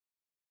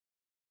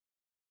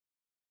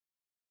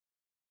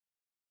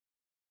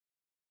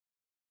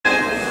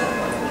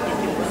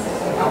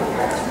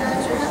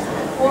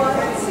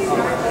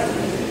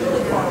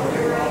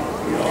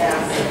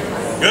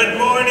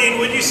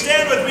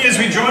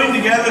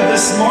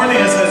this morning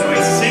as we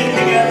sing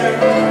together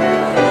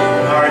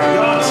our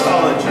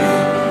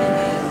doxology.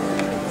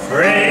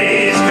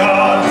 Praise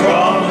God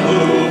from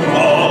whom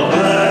all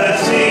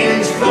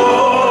blessings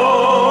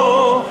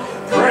flow.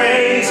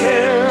 Praise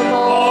Him,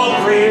 all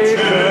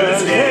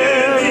creatures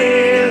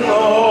here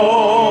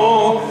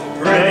below.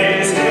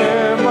 Praise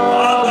Him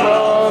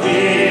above the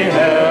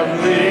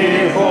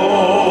heavenly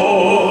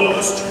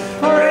host.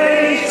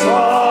 Praise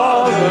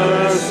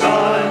Father,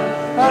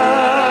 Son,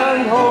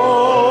 and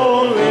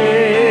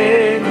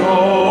Holy Ghost.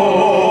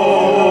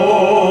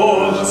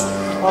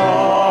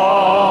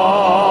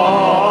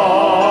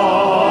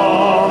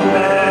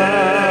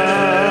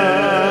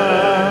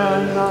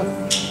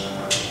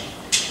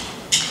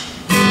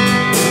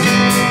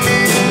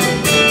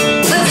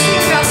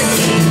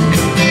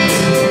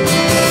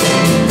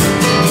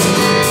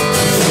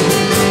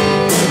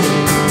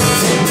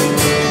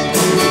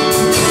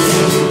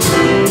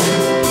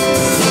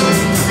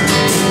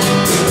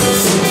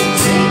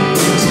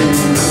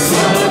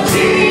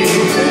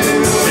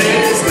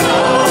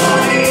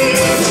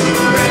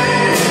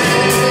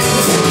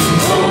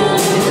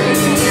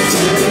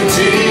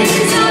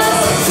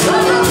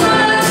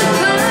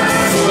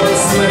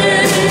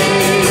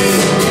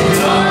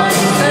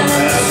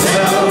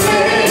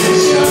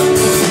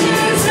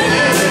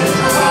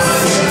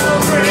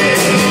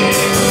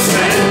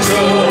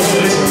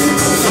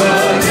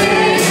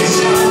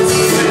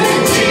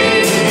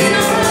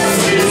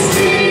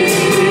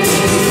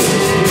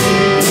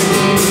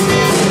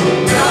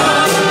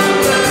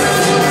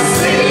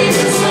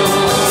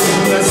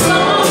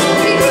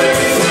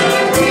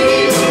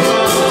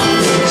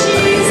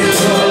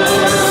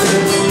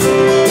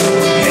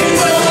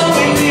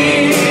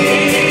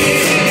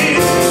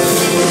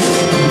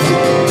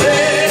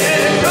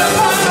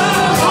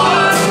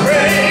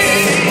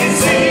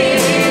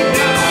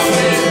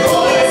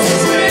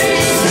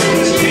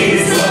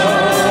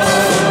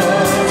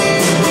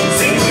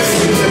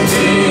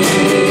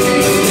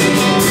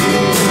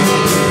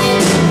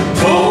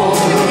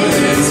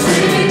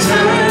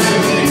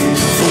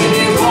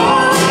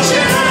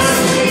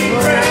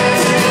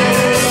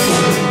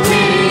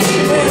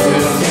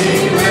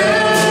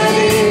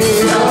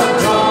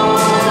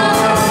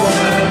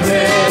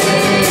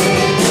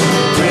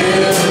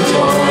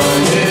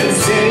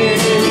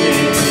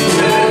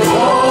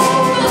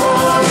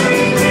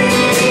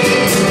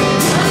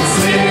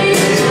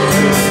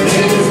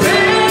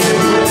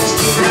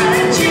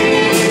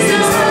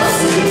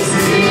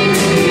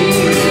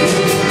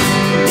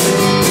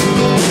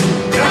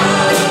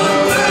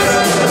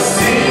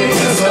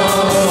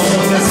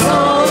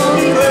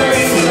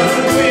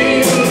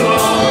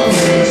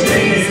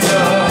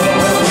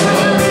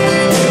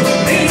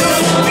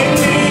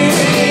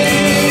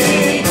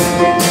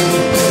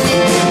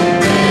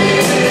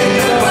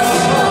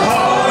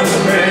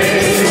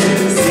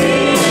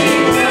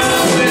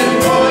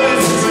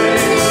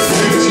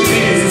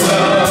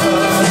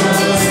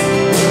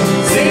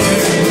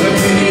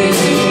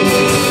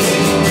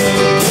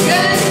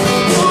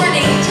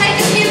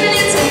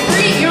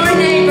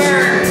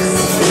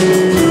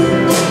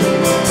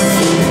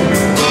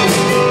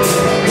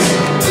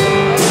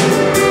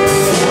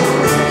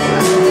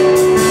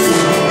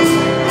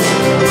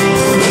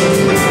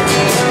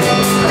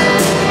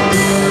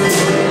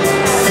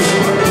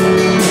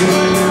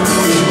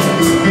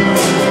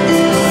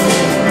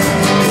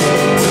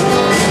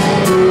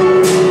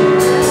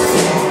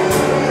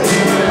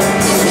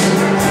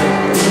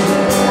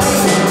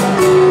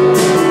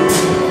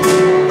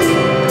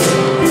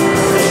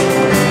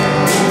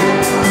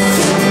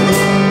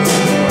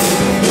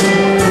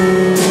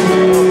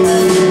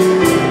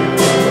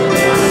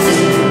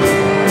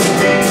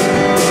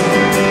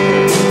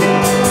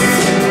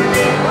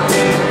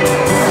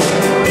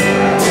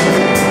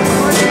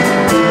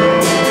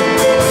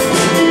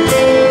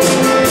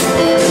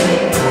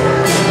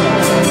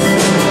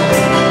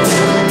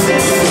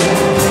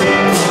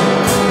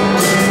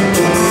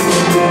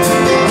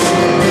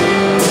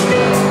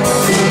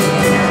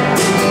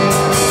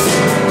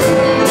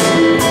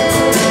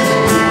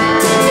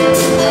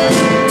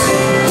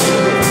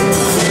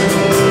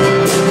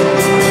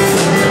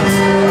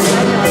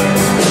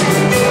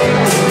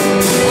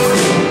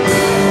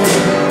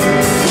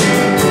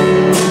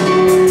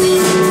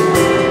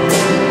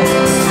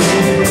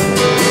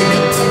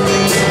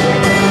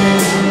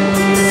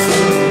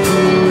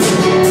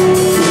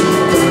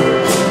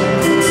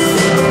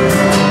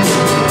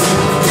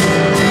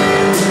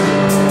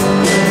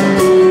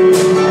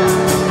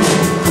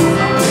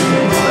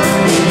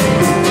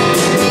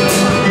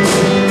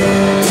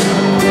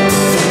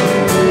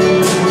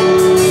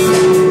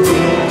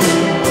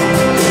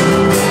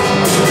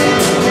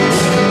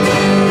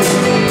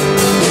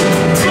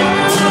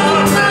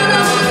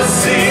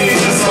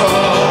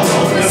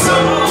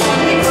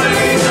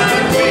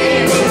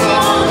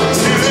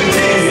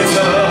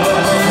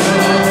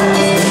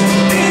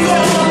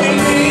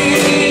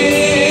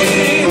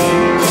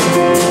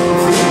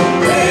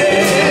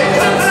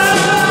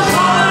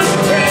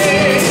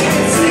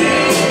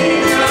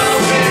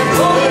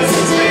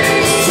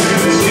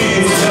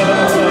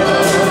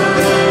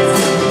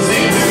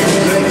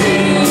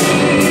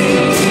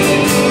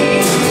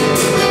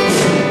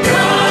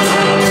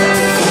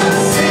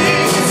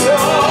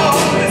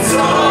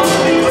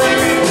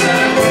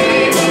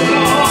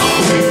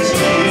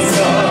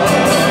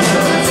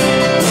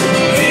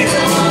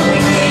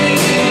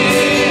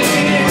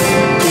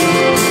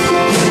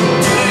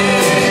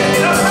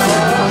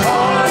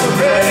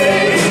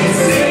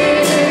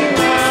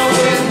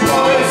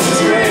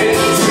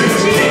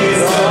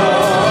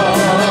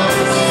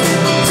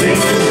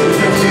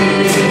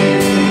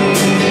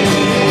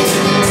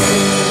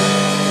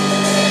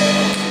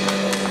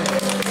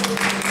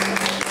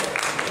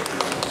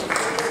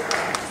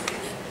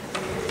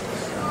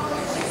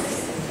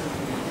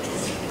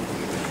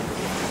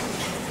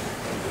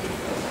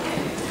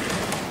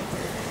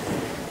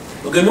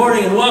 Well, good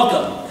morning and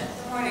welcome.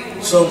 Good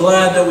morning. So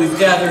glad that we've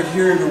gathered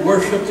here to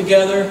worship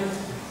together.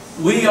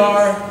 We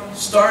are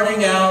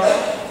starting out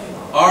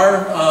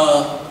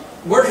our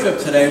worship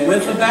today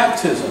with a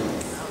baptism.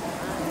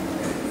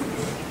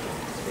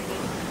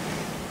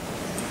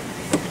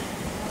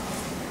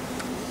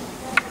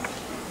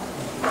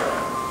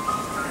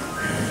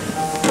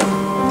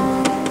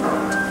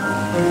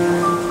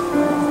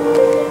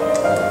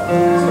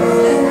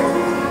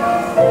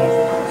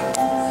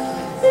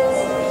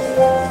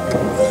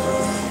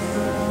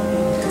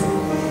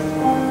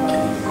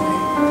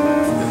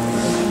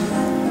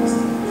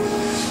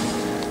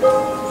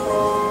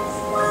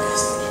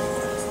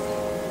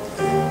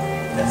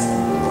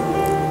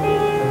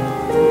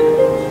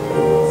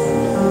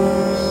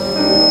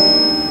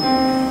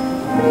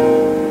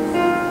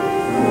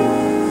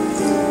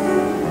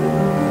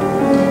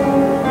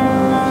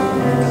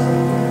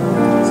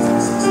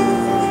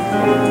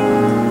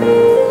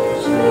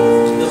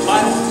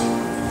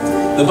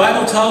 The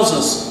Bible tells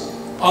us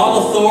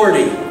all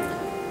authority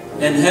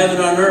in heaven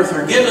and on earth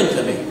are given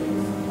to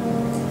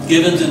me,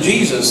 given to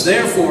Jesus.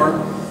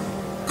 Therefore,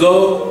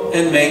 go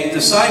and make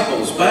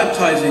disciples,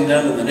 baptizing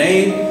them in the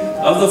name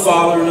of the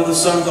Father and of the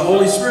Son and of the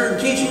Holy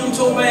Spirit, teaching them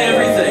to obey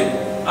everything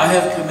I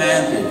have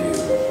commanded you.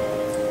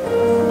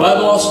 The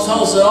Bible also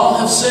tells us that all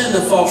have sinned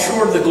and fall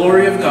short of the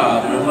glory of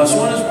God, and unless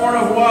one is born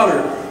of water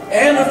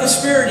and of the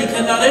Spirit, he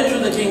cannot enter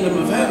the kingdom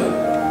of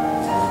heaven.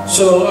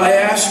 So I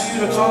ask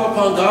you to call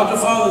upon God the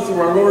Father through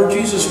our Lord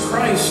Jesus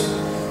Christ,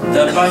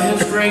 that by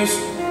His grace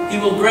He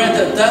will grant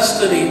that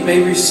destiny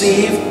may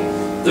receive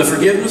the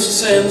forgiveness of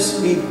sins,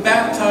 be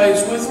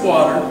baptized with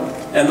water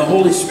and the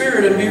Holy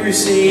Spirit, and be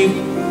received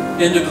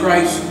into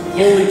Christ's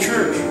holy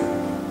church,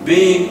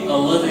 being a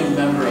living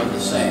member of the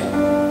same.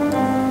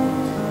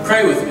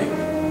 Pray with me.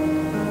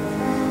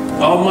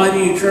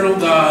 Almighty eternal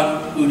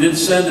God, who did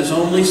send His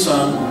only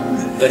Son,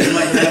 that He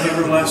might have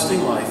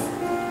everlasting life,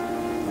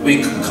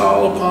 we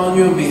call upon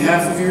you on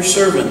behalf of your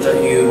servant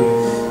that you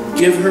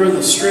give her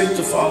the strength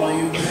to follow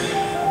you,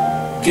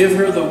 give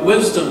her the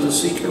wisdom to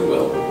seek your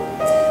will,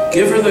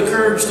 give her the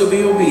courage to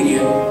be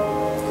obedient,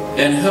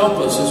 and help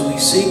us as we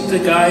seek to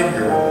guide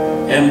her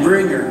and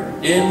bring her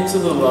into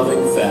the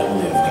loving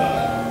family of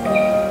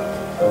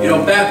God. You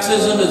know,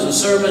 baptism is a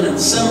sermon and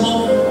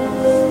symbol.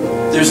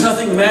 There's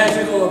nothing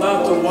magical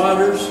about the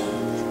waters.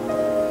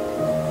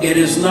 It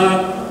is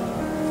not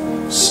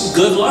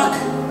good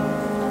luck.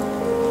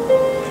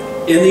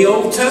 In the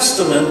Old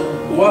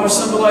Testament, water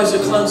symbolized the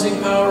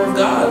cleansing power of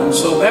God. And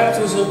so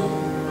baptism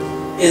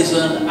is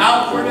an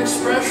outward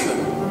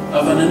expression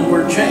of an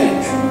inward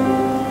change.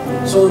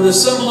 So in the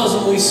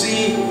symbolism we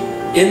see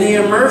in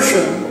the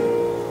immersion,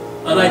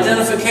 an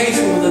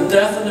identification with the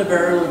death and the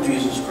burial of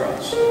Jesus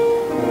Christ.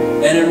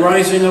 And in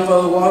rising up out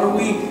of the water,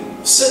 we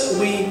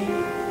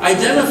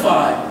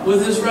identify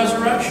with His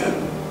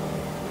resurrection.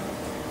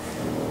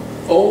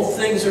 Old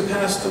things are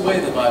passed away,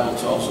 the Bible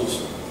tells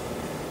us.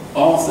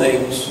 All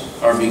things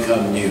are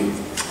become new.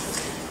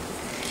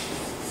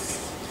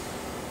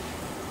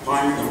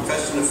 Upon your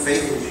confession of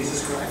faith in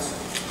Jesus Christ,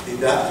 be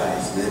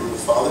baptized in the name of the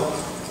Father,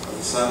 of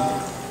the Son,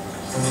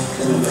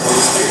 and of the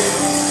Holy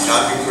Spirit.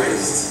 God be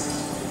praised.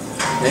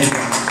 Amen.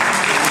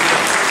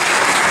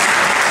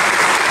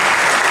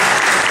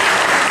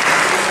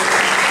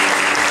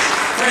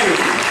 Pray with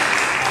me.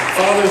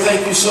 Father,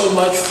 thank you so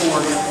much for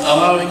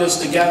allowing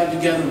us to gather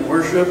together and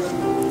worship.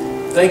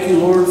 Thank you,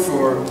 Lord,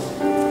 for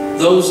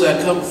those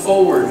that come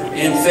forward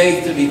in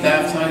faith to be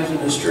baptized in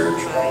this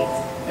church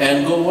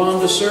and go on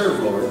to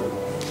serve, Lord.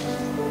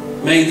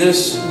 May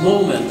this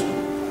moment,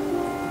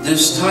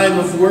 this time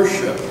of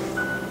worship,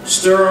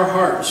 stir our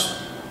hearts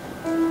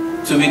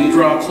to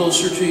draw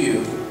closer to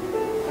you.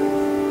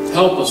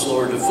 Help us,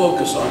 Lord, to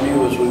focus on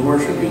you as we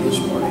worship you this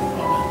morning.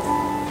 Amen.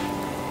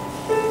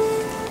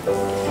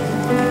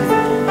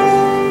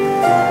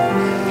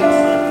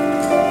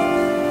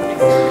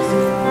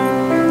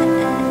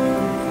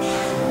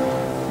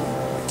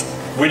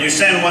 Would you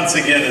stand once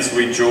again as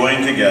we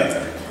join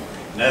together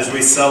and as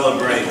we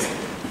celebrate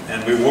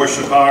and we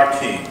worship our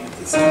King at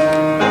this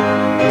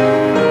time.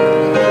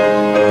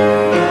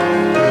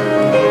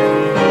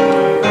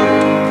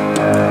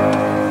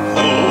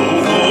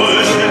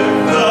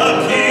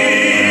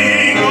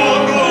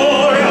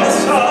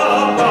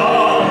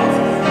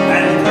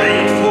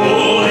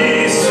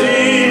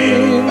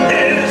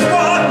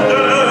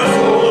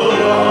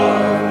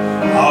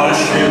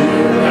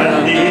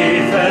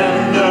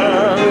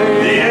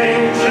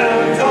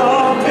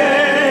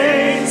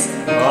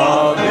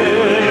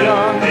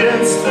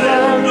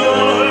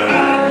 Splendor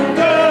and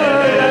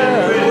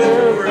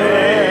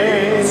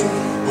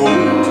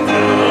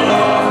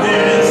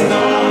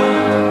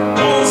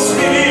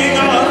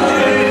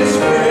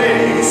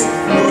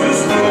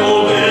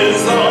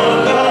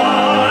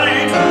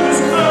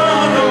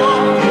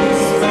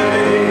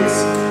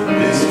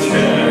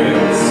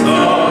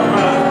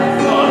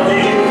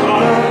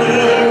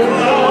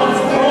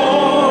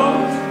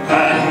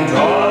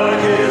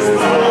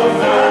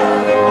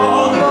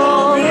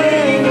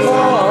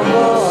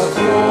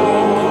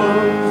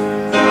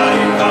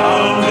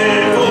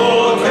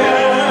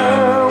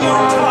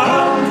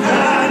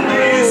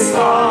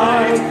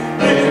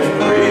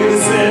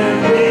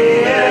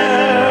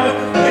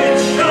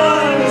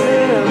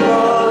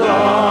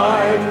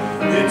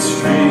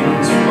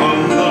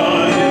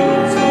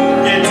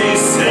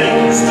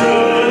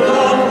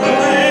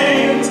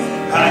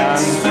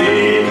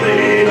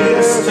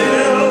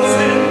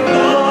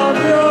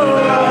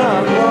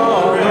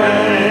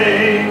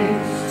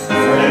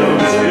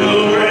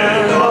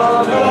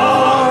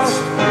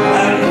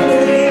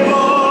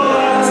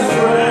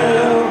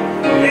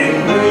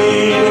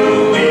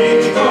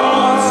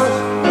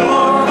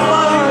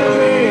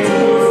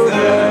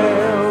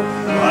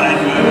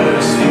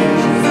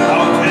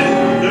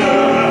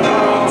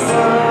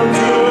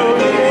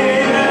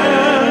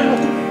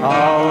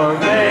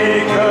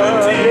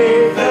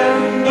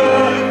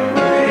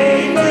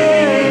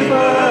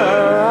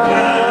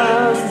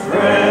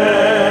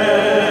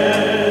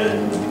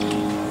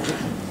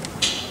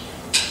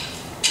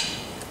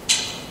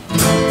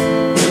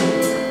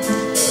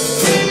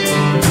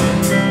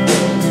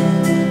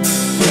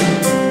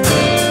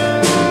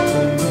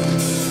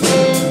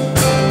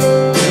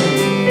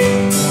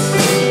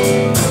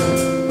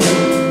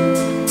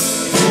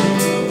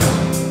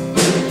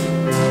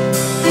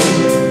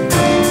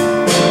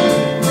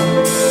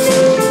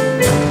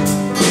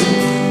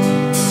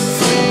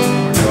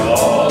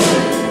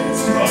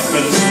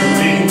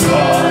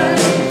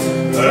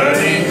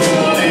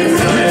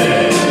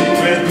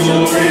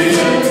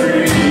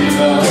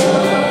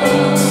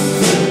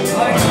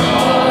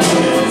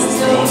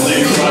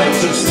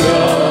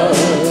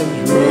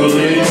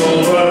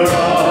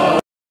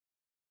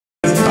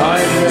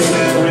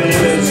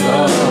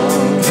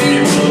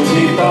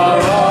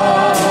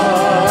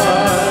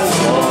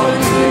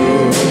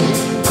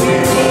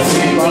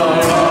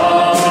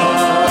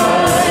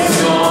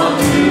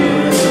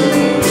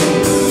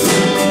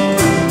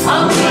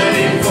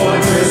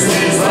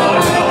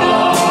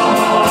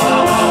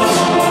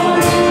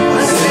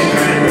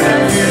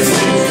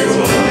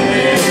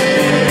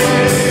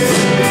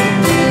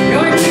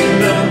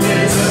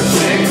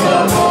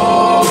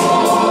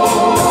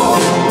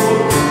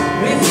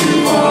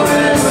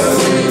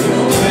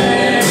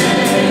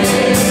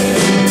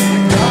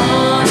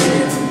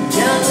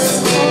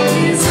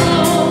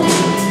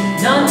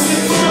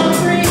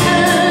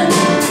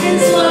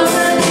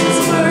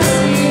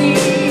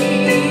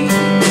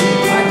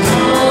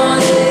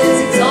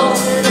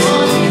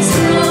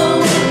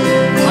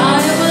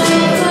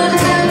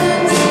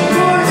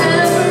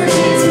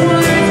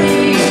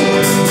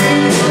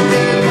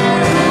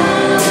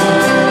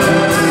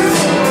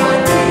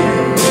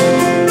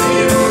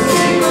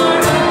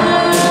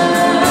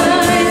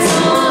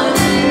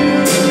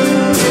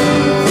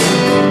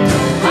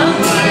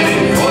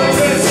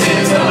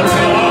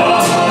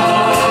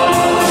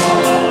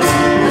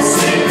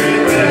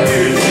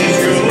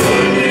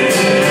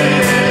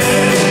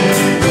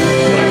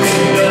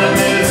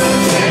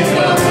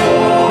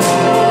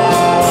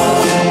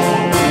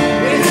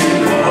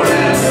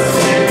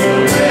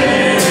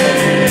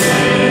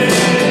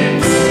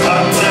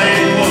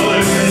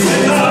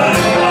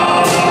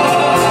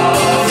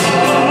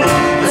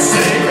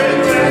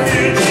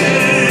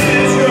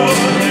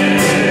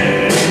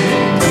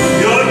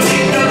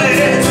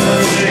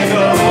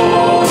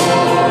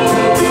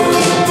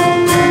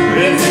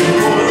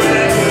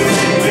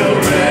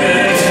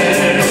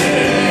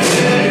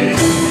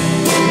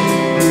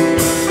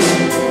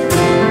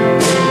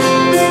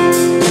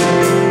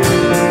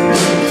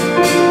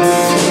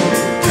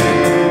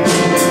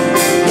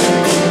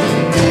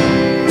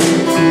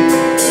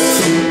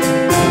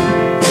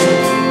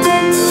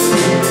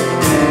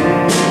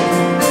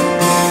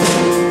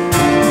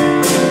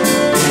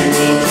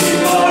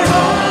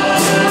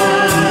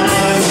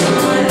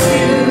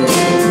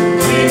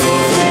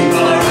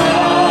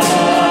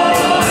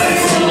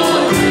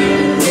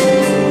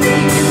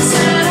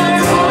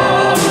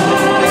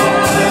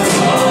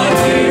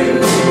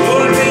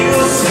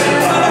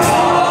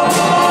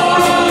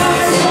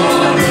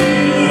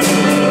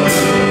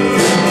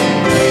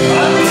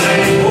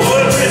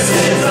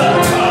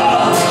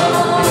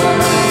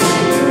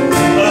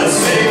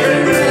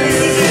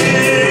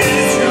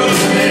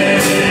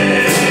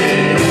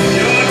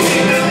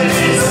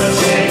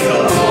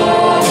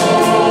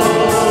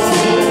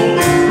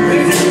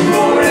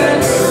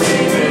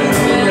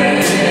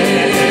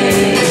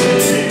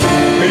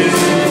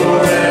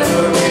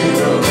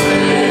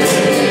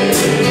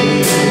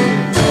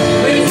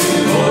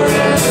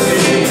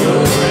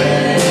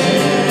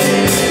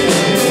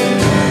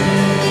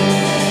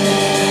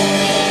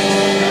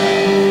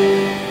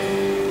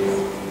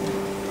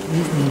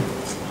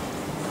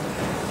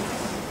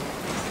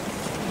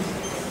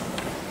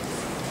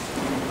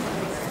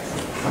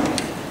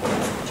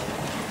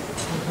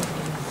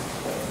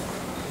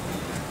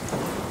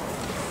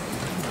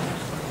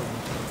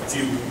If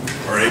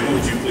you are able,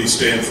 would you please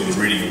stand for the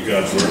reading of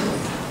God's Word?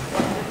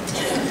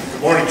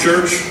 Good morning,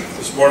 church.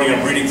 This morning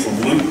I'm reading from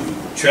Luke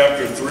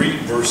chapter 3,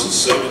 verses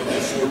 7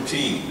 to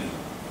 14.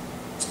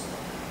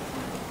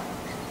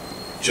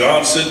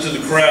 John said to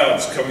the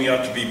crowds coming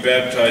out to be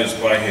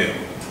baptized by him,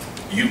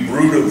 "You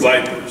brood of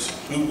vipers,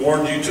 who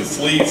warned you to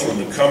flee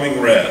from the coming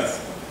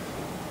wrath?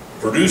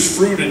 Produce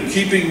fruit in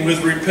keeping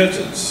with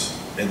repentance,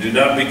 and do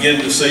not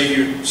begin to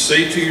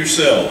say to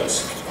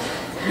yourselves,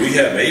 'We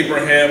have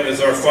Abraham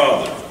as our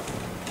father.'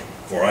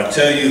 For I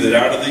tell you that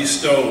out of these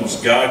stones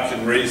God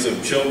can raise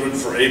up children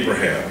for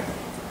Abraham.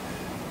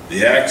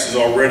 The axe is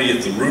already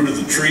at the root of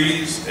the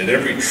trees, and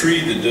every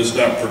tree that does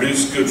not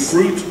produce good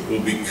fruit will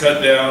be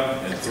cut down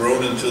and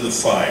thrown into the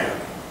fire."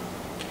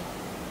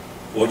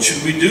 "What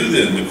should we do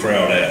then?" the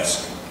crowd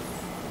asked.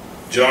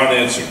 John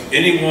answered,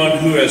 "Anyone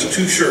who has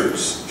 2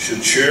 shirts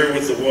should share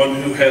with the one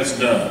who has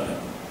none,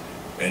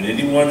 and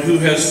anyone who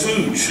has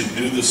food should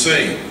do the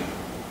same."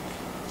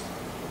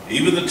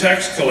 Even the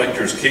tax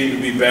collectors came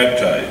to be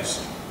baptized.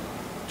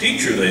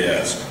 "Teacher," they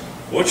asked,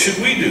 "what should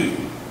we do?"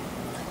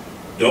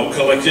 "Don't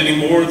collect any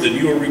more than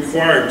you are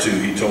required to,"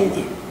 he told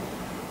them.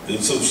 Then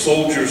some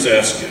soldiers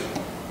asked him,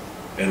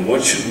 "And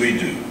what should we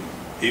do?"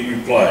 He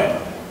replied,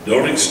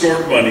 "Don't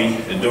extort money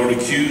and don't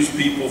accuse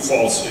people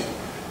falsely.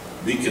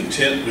 Be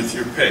content with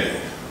your pay."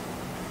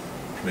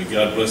 May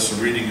God bless the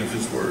reading of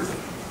his word.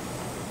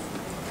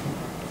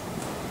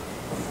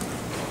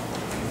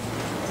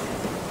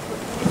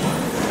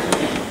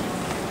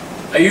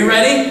 Are you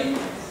ready?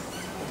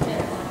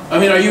 I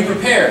mean, are you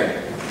prepared?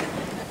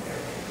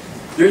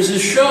 There's a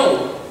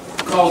show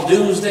called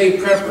Doomsday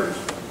Preppers.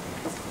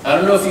 I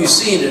don't know if you've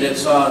seen it.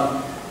 It's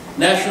on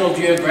National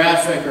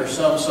Geographic or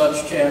some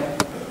such channel.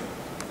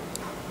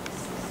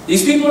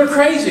 These people are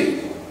crazy.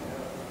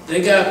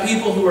 They got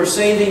people who are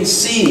saving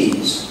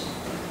seas.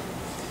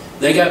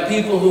 They got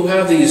people who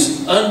have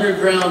these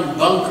underground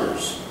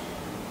bunkers.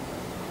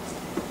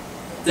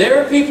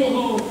 There are people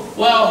who,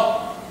 well,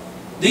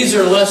 these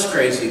are less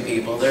crazy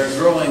people. They're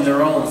growing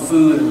their own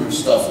food and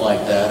stuff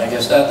like that. I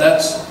guess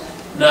that's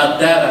not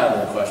that out of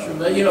the question.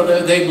 But, you know,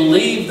 they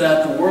believe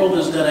that the world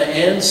is going to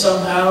end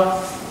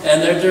somehow,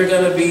 and they're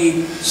going to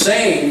be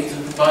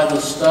saved by the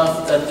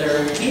stuff that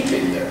they're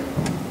keeping there.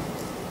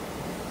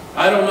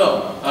 I don't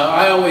know.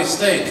 I always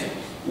think,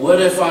 what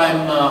if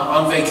I'm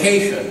on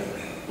vacation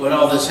when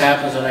all this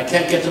happens and I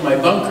can't get to my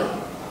bunker?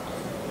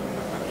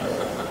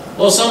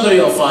 Well, somebody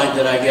will find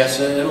it, I guess.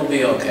 It'll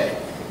be okay.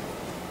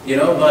 You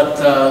know, but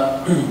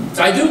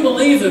I do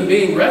believe in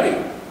being ready.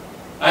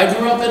 I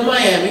grew up in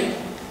Miami,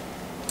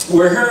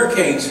 where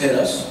hurricanes hit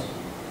us.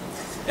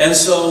 And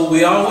so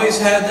we always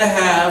had to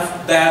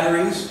have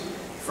batteries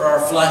for our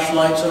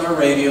flashlights and our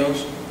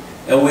radios.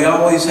 And we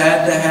always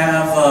had to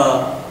have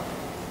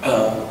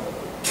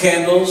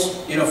candles,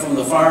 you know, from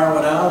the fire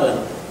went out. And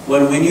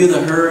when we knew the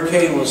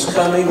hurricane was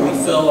coming,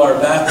 we'd fill our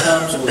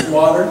bathtubs with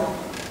water.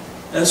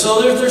 And so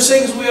there's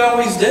things we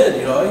always did,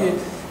 you know.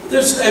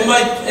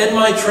 In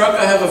my truck,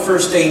 I have a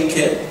first aid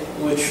kit,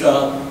 which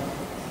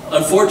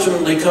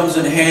unfortunately comes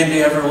in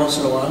handy every once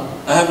in a while.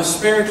 I have a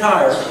spare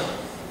tire,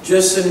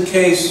 just in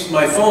case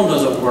my phone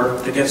doesn't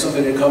work, to get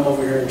somebody to come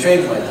over here and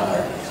change my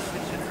tire.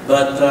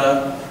 But,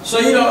 so,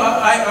 you know,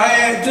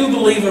 I do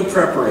believe in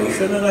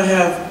preparation, and I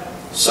have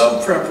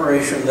some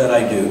preparation that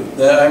I do,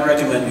 that I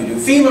recommend you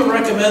do. FEMA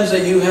recommends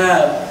that you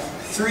have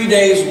 3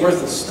 days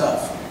worth of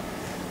stuff.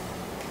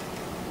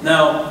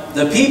 Now,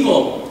 the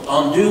people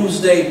on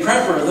Doomsday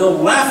Prepper, they'll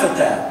laugh at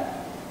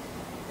that.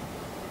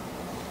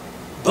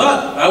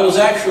 But I was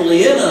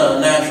actually in a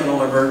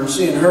national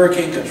emergency in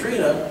Hurricane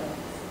Katrina,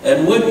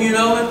 and wouldn't you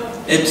know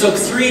it, it took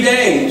 3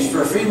 days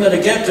for FEMA to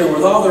get there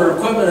with all their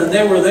equipment, and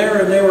they were there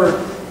and they were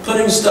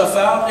putting stuff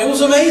out. It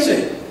was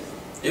amazing.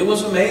 It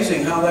was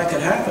amazing how that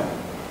could happen.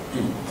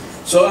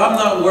 So I'm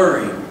not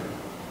worried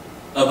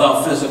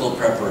about physical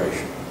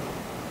preparation.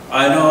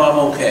 I know I'm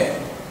okay.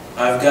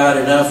 I've got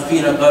enough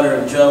peanut butter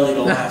and jelly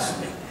to last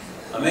me.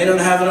 I may not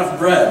have enough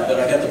bread, but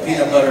I got the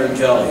peanut butter and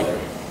jelly there.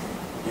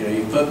 You know,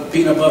 you put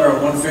peanut butter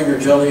on one finger,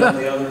 jelly on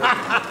the other,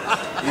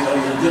 you know,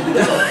 you're good to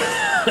go.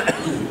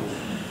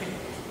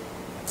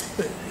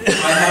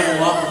 I have a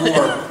lot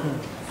more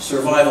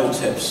survival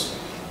tips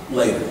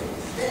later.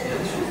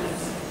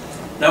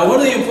 Now, one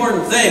of the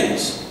important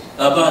things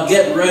about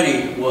getting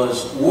ready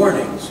was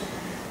warnings.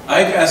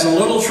 As a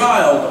little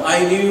child,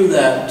 I knew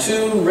that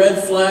 2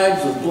 red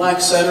flags with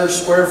black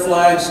centers, square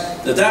flags,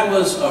 that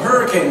was a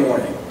hurricane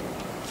warning.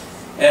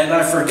 And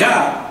I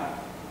forgot,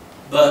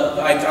 but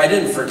I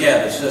didn't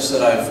forget. It's just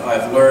that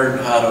I've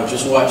learned how to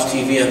just watch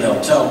TV and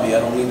they'll tell me. I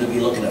don't need to be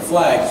looking at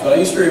flags. But I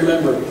used to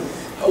remember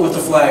what the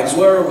flags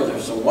were, whether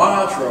it's a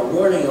watch or a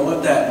warning and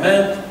what that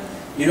meant.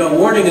 You know,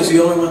 warning is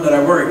the only one that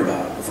I worried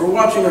about. If we're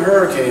watching a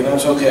hurricane,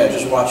 that's okay. I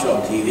just watch it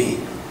on TV.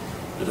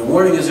 But the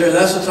warning is there.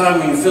 That's the time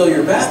when you fill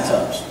your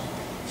bathtubs.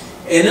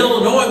 In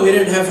Illinois, we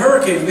didn't have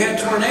hurricanes. We had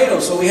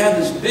tornadoes. So we had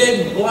this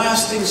big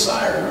blasting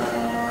siren.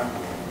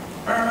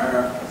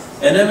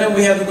 And then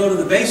we had to go to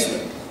the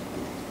basement.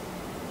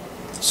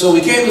 So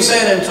we came to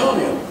San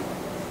Antonio.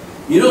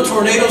 You know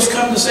tornadoes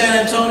come to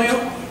San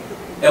Antonio?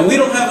 and we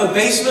don't have a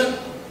basement,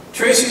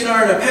 Tracy and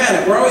I are in a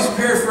panic. We're always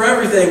prepared for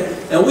everything,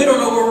 and we don't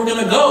know where we're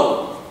going to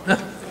go.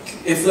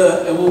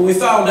 When we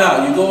found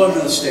out, you go under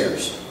the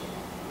stairs.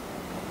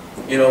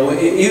 You know,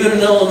 even in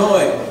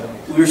Illinois,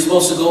 we were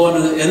supposed to go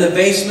in the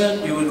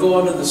basement. You would go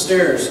under the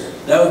stairs.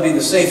 That would be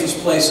the safest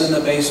place, in the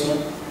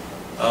basement.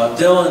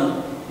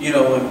 Dylan, you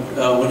know,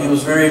 when he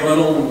was very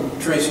little,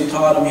 Tracy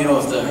taught him, you know,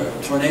 if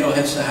the tornado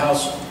hits the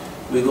house,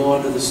 we go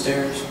under the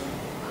stairs.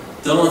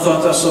 Dylan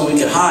thought that's so we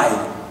could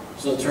hide,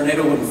 so the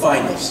tornado wouldn't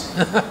find us.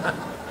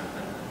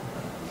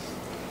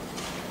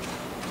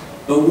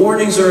 But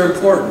warnings are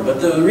important.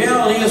 But the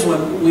reality is,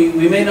 when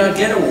we may not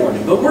get a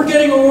warning. But we're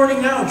getting a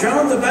warning now.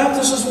 John the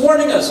Baptist is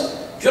warning us.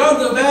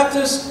 John the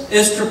Baptist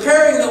is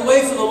preparing the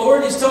way for the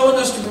Lord. He's telling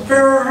us to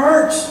prepare our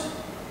hearts.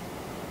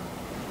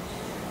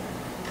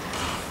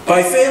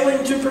 By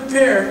failing to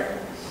prepare,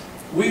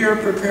 we are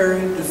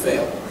preparing to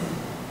fail.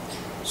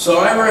 So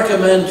I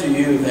recommend to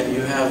you that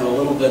you have a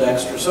little bit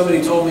extra.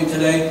 Somebody told me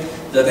today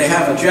that they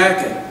have a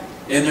jacket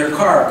in their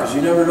car because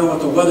you never know what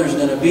the weather's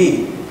going to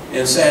be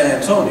in San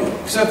Antonio,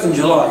 except in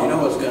July. You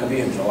know what's going to be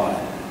in July.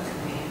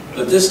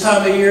 But this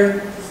time of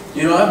year,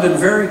 you know, I've been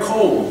very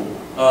cold.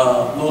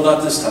 Well,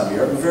 not this time of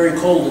year. I've been very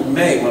cold in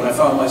May when I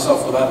found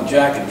myself without a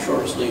jacket and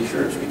short sleeve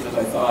shirts, because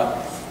I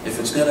thought if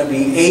it's going to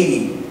be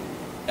 80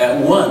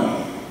 at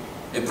 1,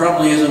 it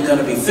probably isn't going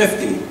to be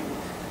 50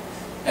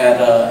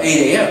 at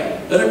 8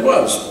 a.m. But it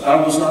was.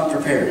 I was not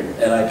prepared,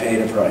 and I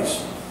paid a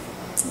price.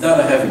 Not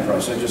a heavy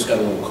price. I just got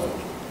a little cold.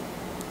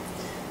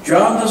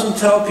 John doesn't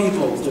tell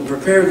people to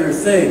prepare their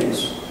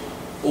things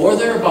or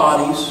their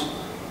bodies.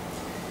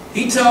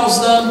 He tells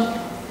them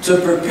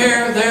to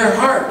prepare their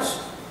hearts.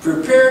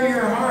 Prepare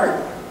your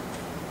heart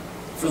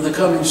for the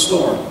coming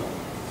storm.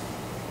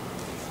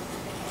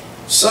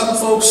 Some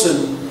folks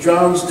in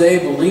John's day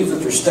believed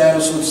that their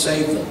status would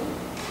save them.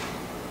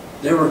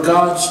 They were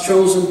God's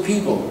chosen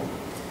people.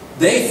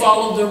 They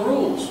followed the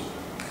rules.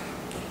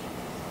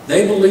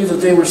 They believed that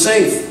they were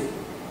safe.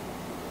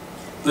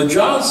 But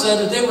John said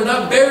that they were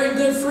not bearing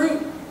good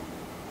fruit.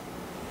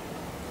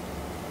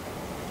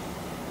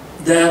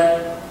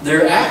 That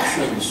their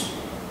actions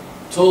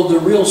told the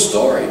real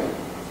story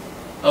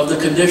of the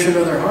condition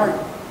of their heart.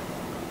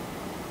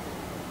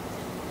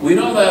 We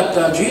know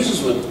that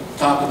Jesus would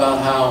talk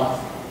about how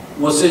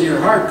what's in your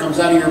heart comes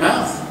out of your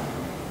mouth.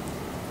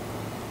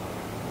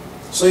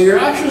 So your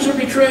actions are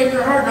betraying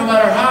your heart, no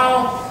matter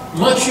how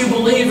much you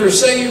believe or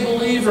say you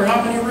believe or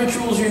how many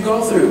rituals you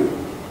go through.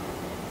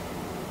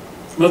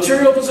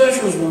 Material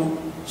possessions won't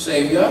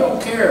save you. I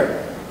don't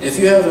care if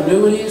you have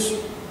annuities,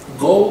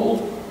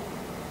 gold,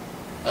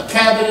 a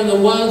cabin in the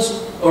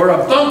woods, or a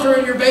bunker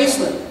in your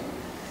basement.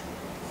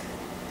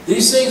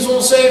 These things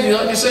won't save you.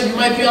 Like I said, you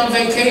might be on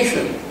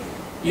vacation.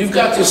 You've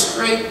got this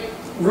great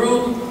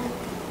room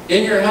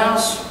in your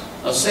house,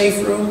 a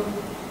safe room,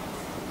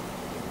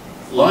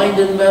 lined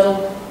in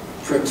metal,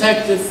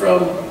 protected from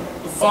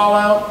the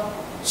fallout,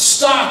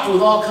 stocked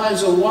with all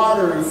kinds of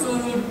water and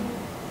food.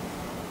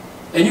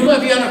 And you might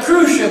be on a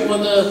cruise ship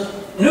when the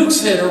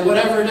nukes hit or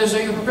whatever it is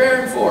that you're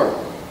preparing for.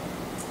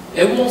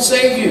 It won't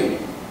save you.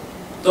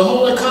 The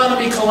whole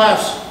economy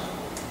collapsed.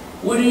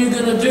 What are you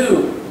going to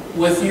do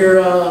with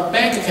your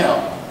bank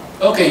account?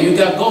 Okay, you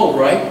got gold,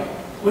 right?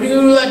 What are you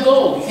going to do with that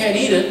gold? You can't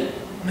eat it.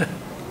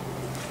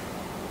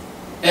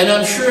 And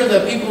I'm sure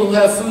that people who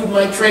have food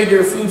might trade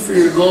their food for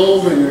your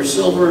gold or your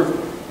silver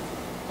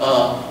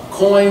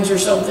coins or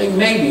something,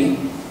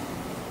 maybe.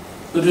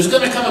 But there's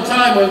going to come a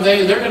time when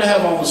they're going to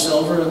have all the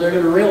silver and they're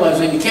going to realize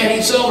that you can't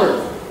eat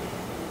silver.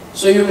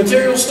 So your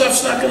material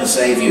stuff's not going to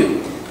save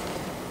you.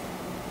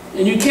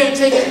 And you can't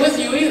take it with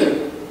you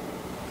either.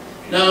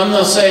 Now, I'm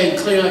not saying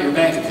clean out your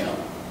bank account.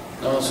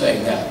 I'm not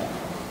saying that.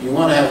 You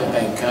want to have a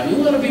bank account. You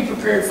want to be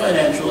prepared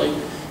financially,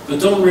 but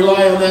don't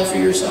rely on that for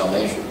your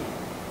salvation.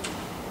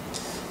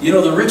 You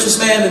know, the richest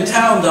man in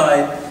town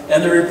died,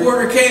 and the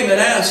reporter came and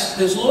asked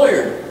his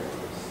lawyer,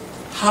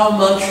 how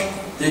much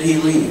did he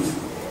leave?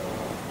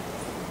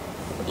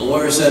 The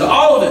lawyer said,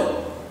 all of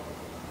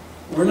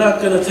it. We're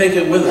not going to take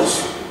it with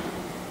us.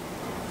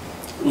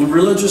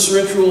 Religious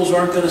rituals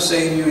aren't going to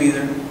save you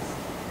either.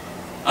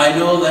 I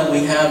know that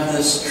we have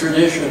this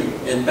tradition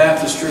in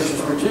Baptist churches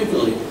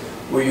particularly,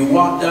 where you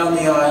walk down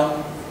the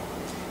aisle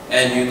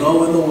and you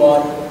go in the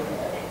water.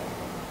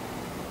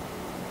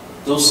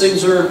 Those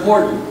things are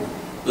important,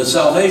 but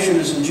salvation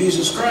is in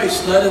Jesus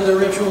Christ, not in the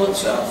ritual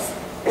itself.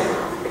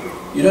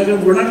 We're not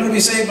going to be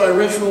saved by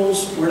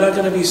rituals. We're not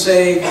going to be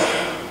saved.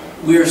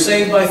 We are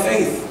saved by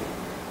faith.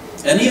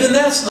 And even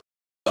that's not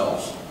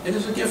ourselves. It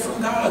is a gift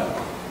from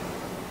God.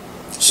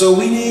 So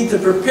we need to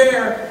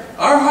prepare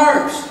our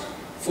hearts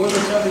for the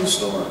coming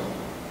storm.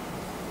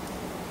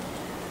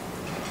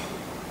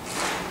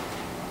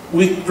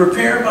 We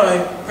prepare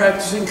by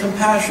practicing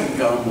compassion,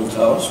 John will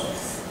tell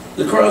us.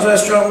 The crowds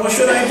asked John, what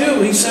should I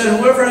do? He said,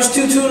 whoever has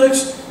 2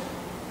 tunics,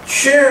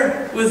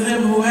 share with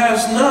him who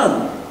has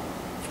none.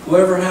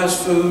 Whoever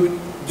has food,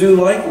 do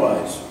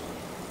likewise.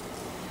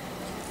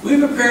 We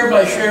prepare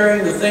by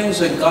sharing the things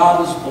that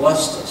God has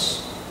blessed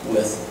us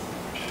with,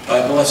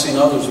 by blessing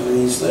others with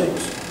these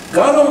things.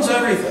 God owns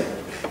everything.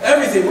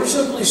 Everything. We're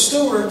simply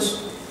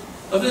stewards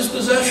of His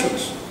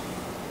possessions.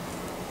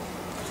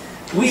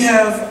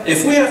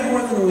 If we have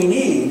more than we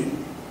need,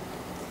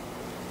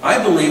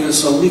 I believe it's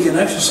so we can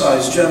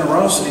exercise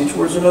generosity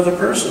towards another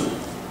person.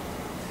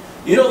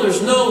 You know,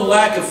 there's no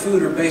lack of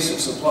food or basic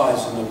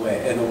supplies in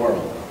the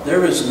world.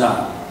 There is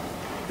not.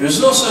 There's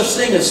no such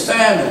thing as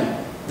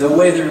famine the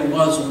way there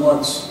was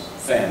once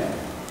famine.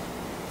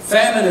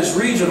 Famine is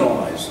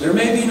regionalized. There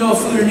may be no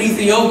food in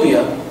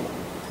Ethiopia,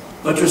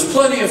 but there's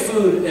plenty of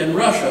food in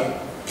Russia,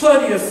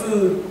 plenty of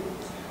food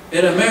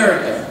in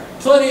America,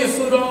 plenty of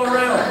food all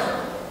around.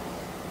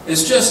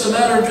 It's just a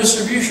matter of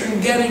distribution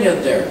and getting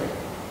it there.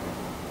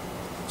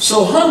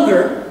 So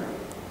hunger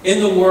in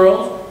the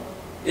world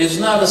is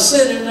not a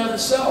sin in and of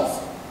itself.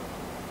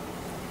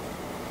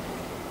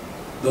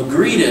 The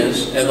greed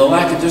is, and the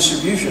lack of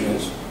distribution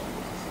is.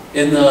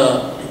 In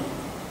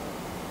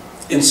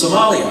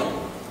Somalia,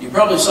 you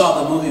probably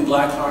saw the movie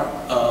Black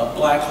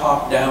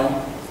Hawk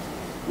Down.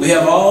 We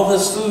have all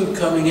this food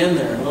coming in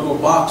there in little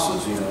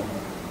boxes, you know,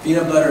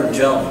 peanut butter and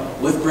jelly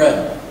with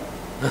bread.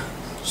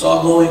 It's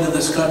all going to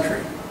this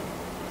country.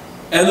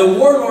 And the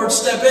warlords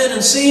step in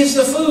and seize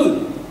the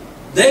food.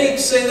 They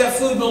say that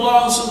food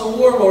belongs to the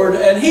warlord,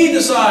 and he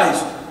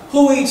decides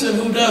who eats and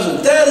who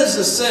doesn't. That is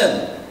the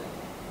sin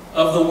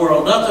of the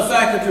world, not the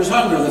fact that there's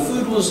hunger. The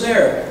food was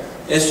there.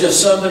 It's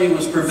just somebody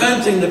was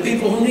preventing the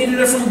people who needed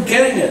it from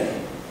getting it.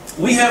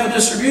 We have a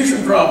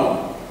distribution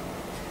problem.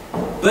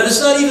 But it's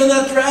not even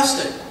that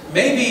drastic.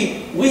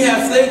 Maybe we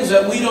have things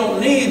that we don't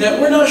need that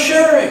we're not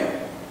sharing.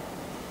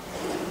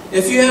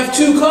 If you have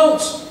 2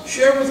 coats,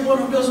 share with one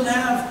who doesn't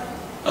have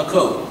a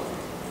coat.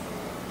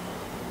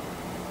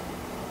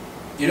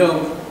 You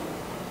know,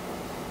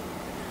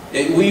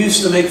 we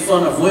used to make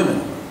fun of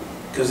women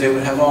because they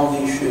would have all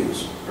these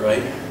shoes,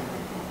 right?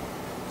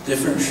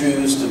 Different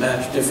shoes to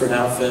match different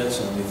outfits,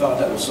 and we thought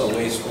that was so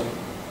wasteful.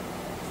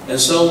 And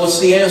so what's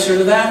the answer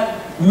to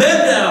that?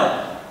 Men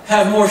now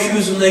have more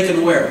shoes than they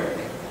can wear.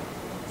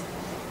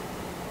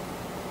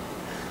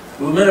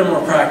 Well, men are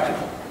more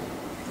practical.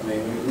 I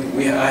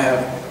mean, I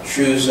have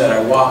shoes that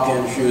I walk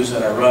in, shoes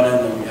that I run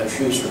in, and we have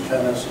shoes for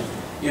tennis.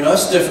 You know,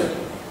 that's different.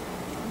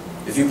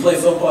 If you play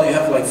football, you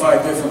have like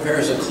 5 different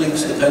pairs of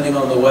cleats depending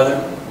on the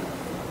weather.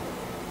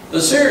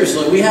 But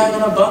seriously, we have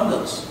an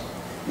abundance.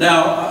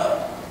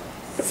 Now,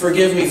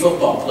 forgive me,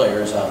 football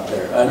players out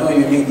there. I know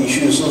you need these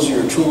shoes. Those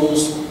are your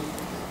tools.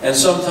 And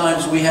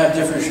sometimes we have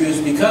different shoes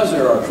because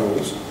they're our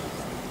tools.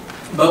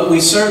 But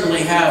we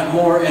certainly have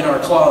more in our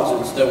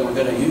closets that we're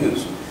going to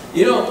use.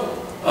 You know,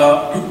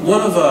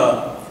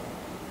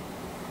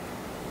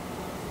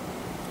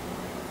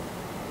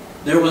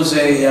 there was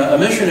a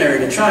missionary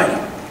to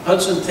China,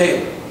 Hudson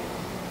Taylor,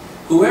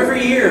 who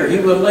every year he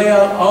would lay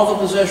out all the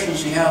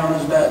possessions he had on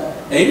his bed.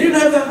 And he didn't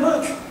have that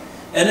much.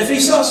 And if he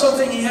saw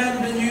something he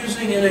hadn't been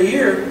using in a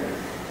year,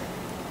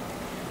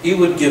 he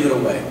would give it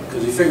away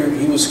because he figured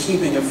he was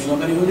keeping it for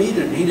somebody who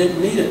needed it. He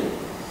didn't need it.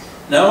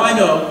 Now I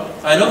know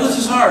this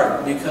is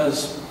hard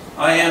because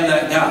I am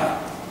that guy.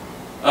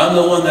 I'm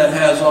the one that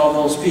has all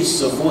those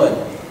pieces of wood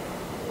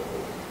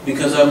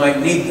because I might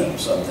need them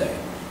someday.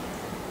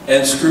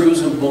 And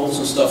screws and bolts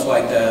and stuff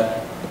like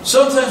that.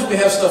 Sometimes we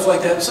have stuff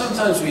like that,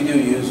 sometimes we do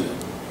use it.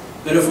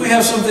 But if we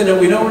have something that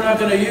we know we're not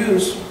going to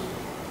use,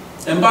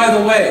 and by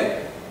the way,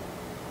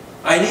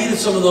 I needed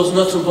some of those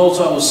nuts and bolts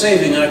I was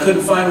saving and I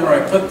couldn't find where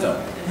I put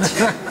them.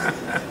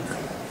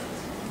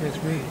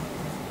 That's me.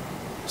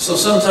 So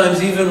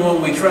sometimes even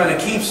when we try to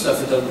keep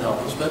stuff, it doesn't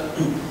help us.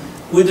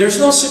 But there's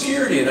no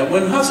security in it.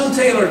 When Hudson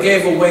Taylor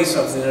gave away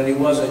something that he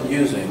wasn't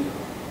using,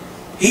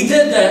 he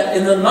did that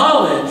in the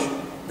knowledge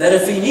that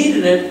if he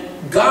needed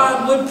it,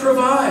 God would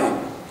provide.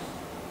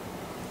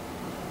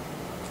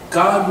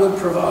 God would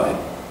provide.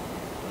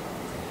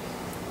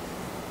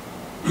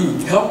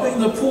 Helping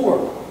the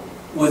poor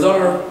with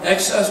our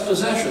excess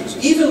possessions,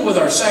 even with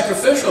our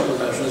sacrificial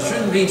possessions,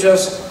 shouldn't be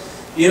just,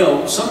 you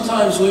know,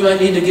 sometimes we might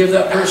need to give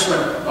that person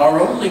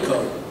our only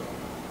coat.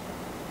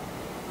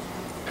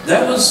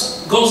 That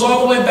goes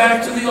all the way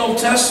back to the Old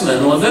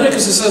Testament. In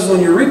Leviticus it says,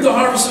 when you reap the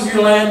harvest of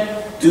your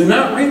land, do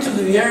not reap to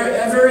the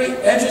very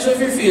edges of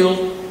your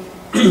field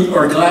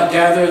or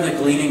gather the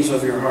gleanings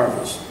of your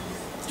harvest.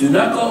 Do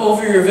not go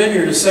over your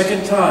vineyard a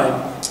second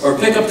time or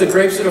pick up the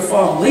grapes that have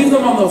fallen. Leave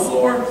them on the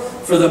floor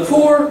for the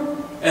poor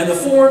and the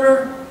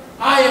foreigner.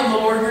 I am the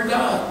Lord your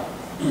God.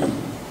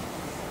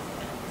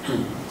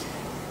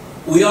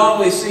 We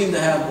always seem to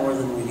have more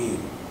than we need.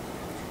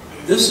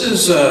 This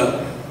is,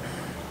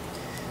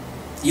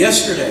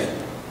 yesterday,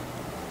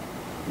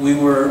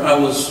 I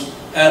was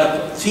at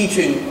a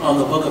teaching on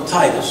the book of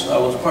Titus. I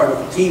was part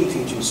of a team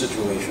teaching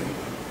situation.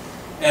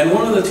 And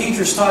one of the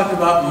teachers talked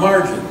about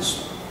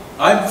margins.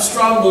 I'm a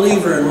strong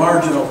believer in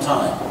marginal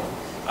time.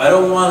 I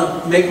don't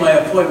want to make my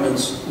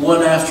appointments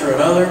one after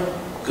another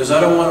because I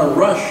don't want to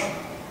rush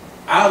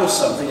out of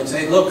something and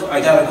say, look,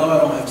 I got to go, I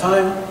don't have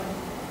time.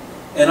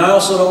 And I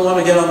also don't want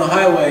to get on the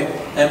highway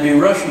and be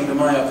rushing to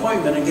my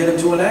appointment and get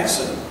into an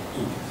accident.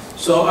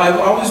 So I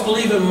always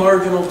believe in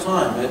marginal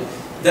time.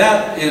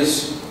 That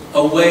is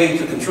a way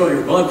to control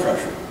your blood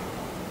pressure.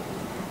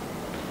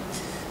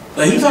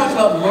 But he talked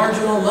about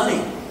marginal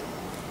money.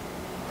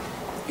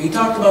 He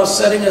talked about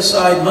setting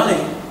aside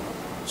money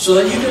so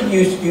that you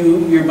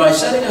can by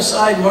setting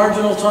aside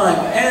marginal time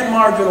and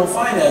marginal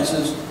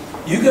finances,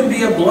 you can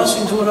be a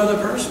blessing to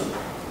another person.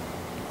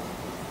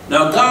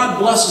 Now, God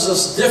blesses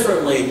us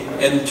differently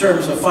in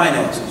terms of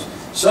finances.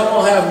 Some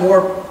will have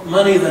more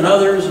money than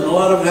others, and a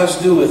lot of it has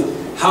to do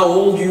with how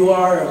old you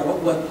are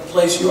and what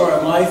place you are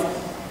in life.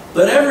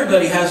 But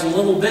everybody has a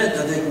little bit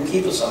that they can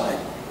keep aside.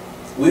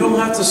 We don't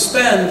have to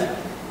spend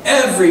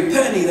every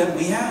penny that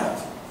we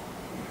have.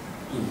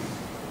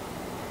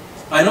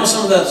 I know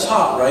some of that's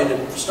hot, right?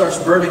 It starts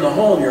burning a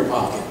hole in your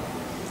pocket.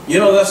 You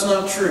know, that's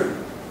not true.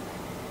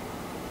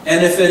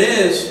 And if it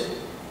is,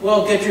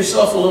 well, get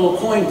yourself a little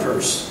coin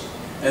purse,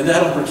 and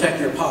that'll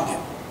protect your pocket.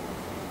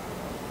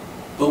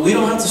 But we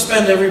don't have to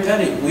spend every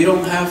penny. We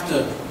don't have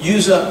to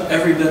use up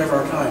every bit of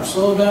our time.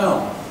 Slow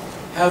down.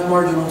 Have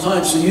marginal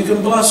time so you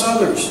can bless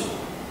others.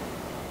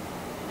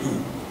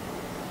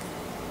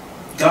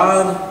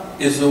 God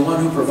is the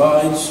one who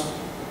provides.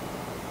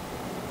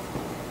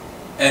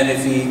 And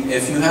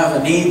if you have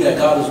a need that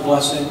God is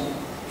blessing,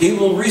 He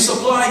will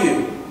resupply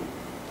you.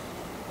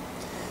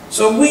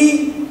 So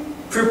we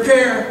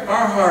prepare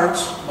our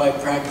hearts by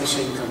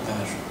practicing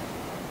compassion.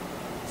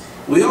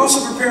 We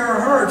also prepare our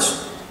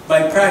hearts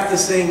by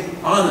practicing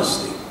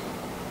honesty.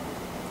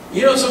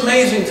 You know, it's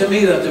amazing to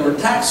me that there were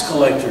tax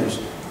collectors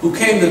who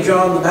came to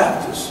John the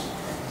Baptist.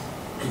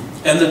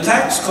 And the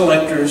tax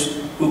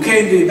collectors who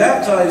came to be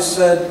baptized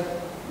said,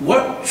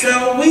 "What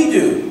shall we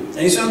do?" And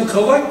he said,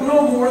 "Collect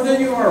no more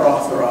than you are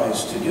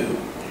authorized to do."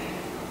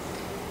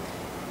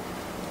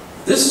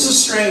 This is a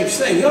strange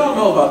thing. You all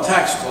know about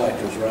tax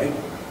collectors, right?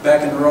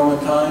 Back in the Roman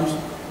times.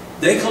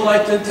 They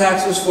collected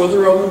taxes for the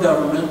Roman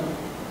government,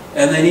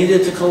 and they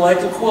needed to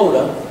collect a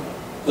quota,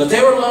 but they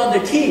were allowed to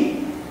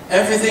keep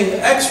everything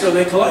extra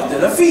they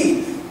collected, a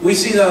fee. We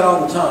see that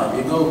all the time.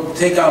 You go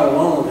take out a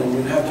loan, and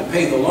you have to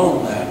pay the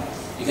loan back.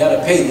 You got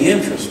to pay the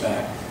interest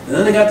back. And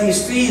then they got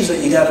these fees that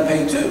you got to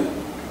pay too.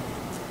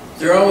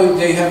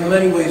 They have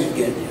many ways of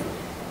getting you.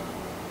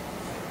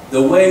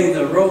 The way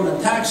the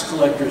Roman tax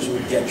collectors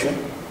would get you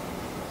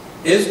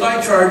is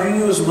by charging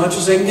you as much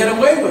as they can get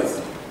away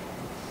with.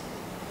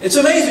 It's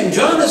amazing.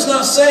 John is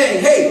not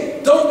saying, "Hey,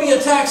 don't be a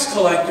tax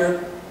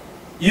collector,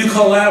 you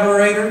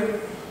collaborator.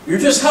 You're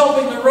just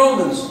helping the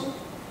Romans.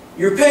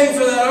 You're paying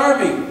for that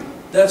army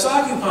that's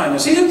occupying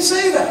us." He didn't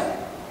say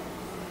that.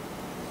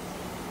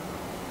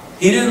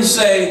 He didn't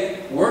say,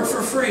 "Work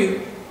for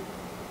free."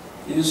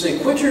 He didn't say,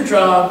 "Quit your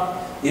job."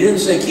 He didn't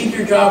say, "Keep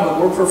your job but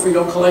work for free,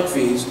 don't collect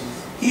fees."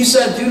 He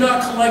said, "Do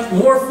not collect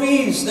more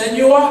fees than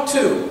you ought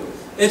to."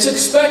 It's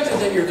expected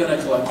that you're going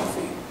to collect a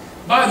fee.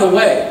 By the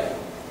way,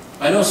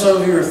 I know some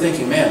of you are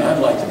thinking, "Man, I'd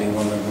like to be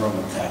one of the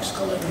Roman tax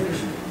collectors."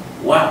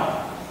 Wow.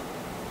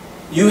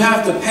 You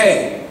have to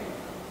pay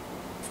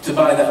to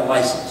buy that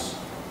license.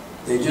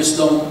 They just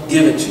don't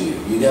give it to you.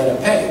 You got to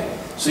pay.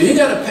 So you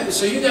got to pay,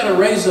 so you got to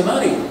raise the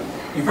money.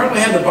 You probably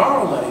had to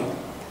borrow money.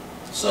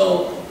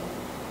 So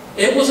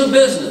it was a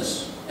business.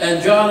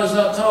 And John is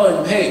not telling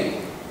them, "Hey,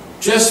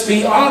 just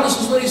be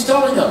honest," is what he's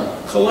telling them.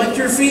 Collect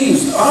your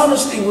fees.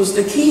 Honesty was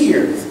the key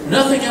here.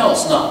 Nothing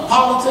else. Not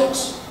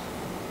politics.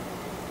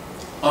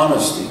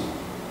 Honesty.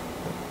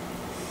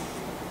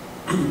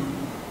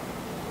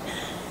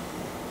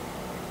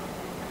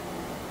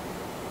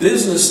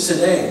 Business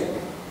today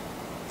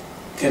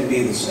can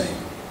be the same.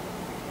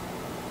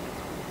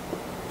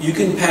 You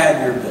can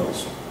pad your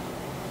bills.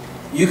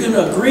 You can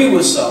agree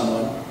with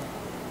someone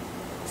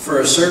for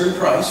a certain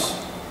price,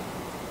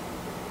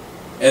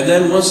 and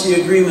then once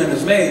the agreement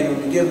is made,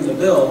 when you give them the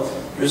bill,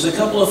 there's a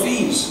couple of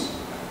fees.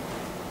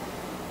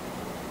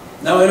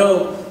 Now I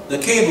know the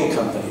cable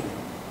company.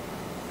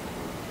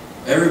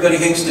 Everybody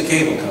hates the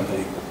cable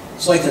company.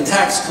 It's like the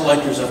tax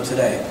collectors of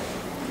today.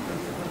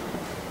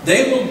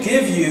 They will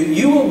give you,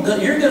 you're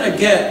going to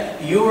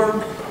get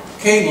your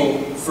cable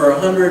for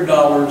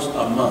 $100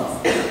 a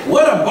month.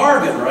 What a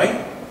bargain,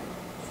 right?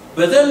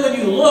 But then when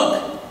you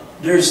look,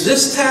 there's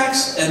this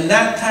tax and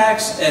that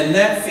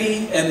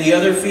fee and the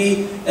other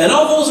fee, and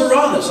all those are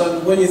on us.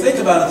 When you think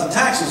about it, the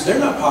taxes, they're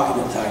not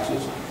pocketing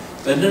taxes,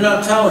 but they're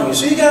not telling you.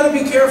 So you got to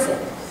be careful.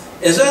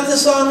 Is that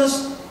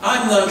dishonest?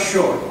 I'm not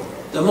sure.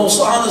 The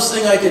most honest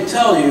thing I could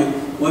tell you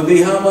would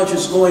be how much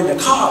it's going to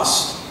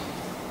cost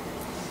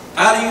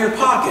out of your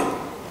pocket.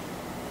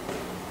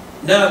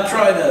 Not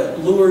try to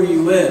lure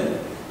you in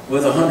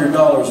with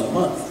 $100 a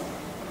month.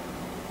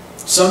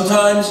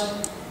 Sometimes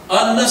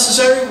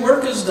unnecessary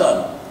work is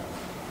done.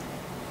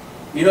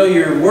 You know,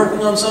 you're working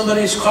on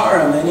somebody's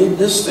car and they need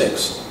this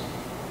fixed.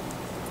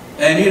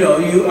 And you know,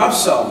 you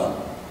upsell them.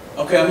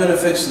 Okay, I'm going to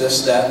fix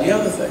this, that, and the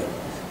other thing.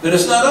 But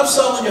it's not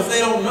upselling if they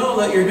don't know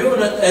that you're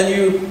doing it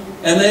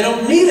and they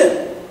don't need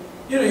it.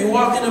 You know, you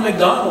walk into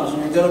McDonald's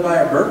and you're going to buy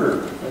a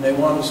burger and they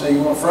want to say,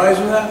 "You want fries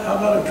with that? How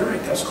about a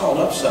drink?" That's called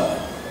upselling.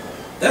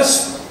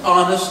 That's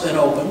honest and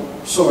open,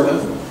 sort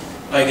of,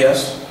 I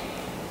guess.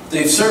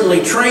 They've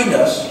certainly trained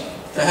us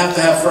to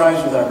have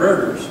fries with our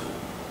burgers.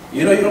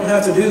 You know, you don't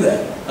have to do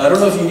that. I don't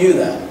know if you knew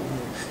that.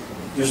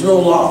 There's no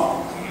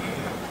law.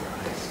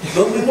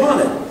 But we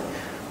want it.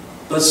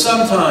 But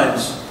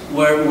sometimes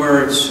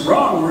where it's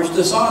wrong, where it's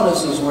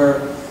dishonest, is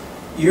where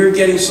you're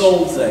getting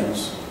sold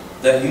things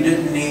that you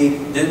didn't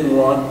need, didn't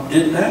want,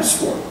 didn't ask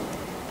for.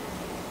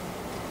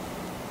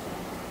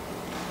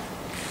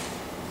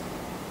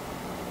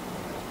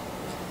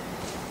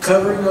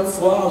 Covering up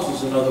flaws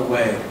is another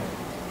way,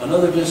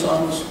 another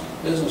dishonest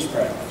business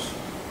practice,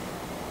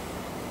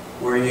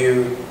 where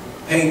you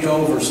paint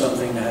over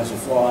something that has a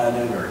flaw in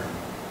it, or,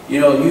 you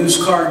know,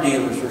 used car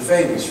dealers are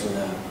famous for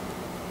that.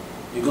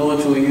 You go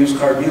into a used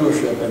car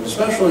dealership, and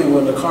especially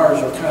when the cars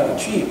are kind of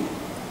cheap,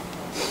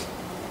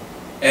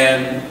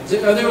 and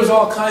there was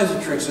all kinds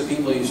of tricks that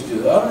people used to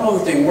do. I don't know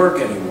if they work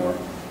anymore.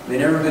 I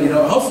mean, everybody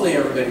knows, hopefully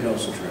everybody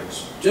knows the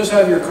tricks. Just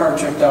have your car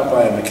checked out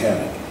by a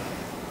mechanic.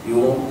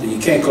 You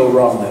can't go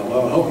wrong that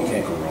well. I hope you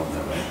can't go wrong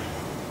that way.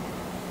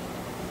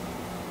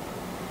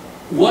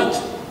 What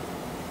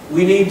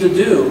we need to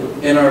do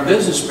in our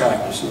business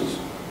practices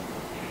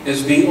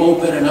is be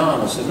open and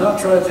honest and not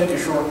try to take a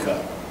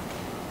shortcut.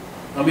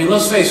 I mean,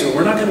 let's face it,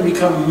 we're not going to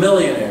become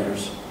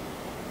millionaires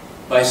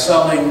by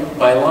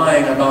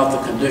lying about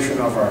the condition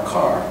of our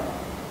car,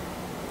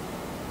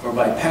 or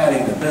by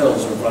padding the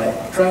bills, or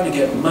by trying to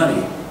get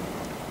money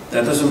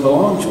that doesn't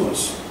belong to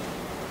us.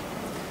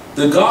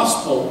 The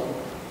gospel,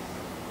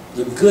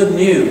 the good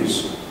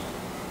news,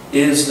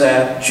 is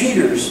that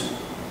cheaters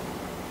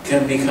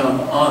can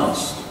become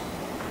honest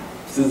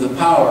through the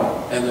power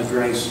and the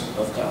grace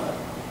of God.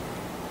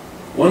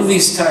 One of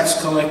these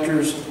tax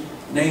collectors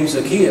named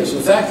Zacchaeus,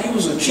 in fact, he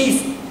was a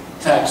chief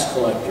tax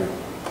collector.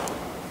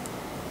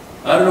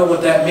 I don't know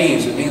what that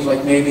means. It means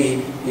like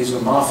maybe he's a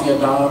mafia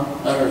don.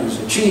 I don't know, he's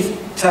a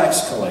chief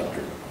tax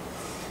collector.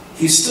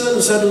 He stood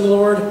and said to the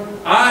Lord,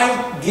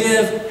 I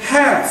give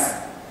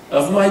half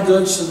of my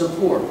goods to the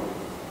poor.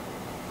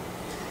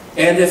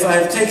 And if I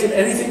have taken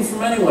anything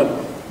from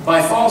anyone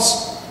by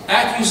false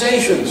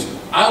accusations,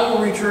 I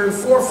will return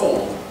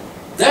fourfold.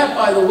 That,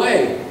 by the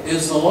way,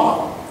 is the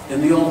law in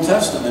the Old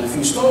Testament. If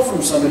you stole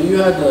from somebody, you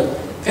had to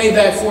pay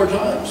back 4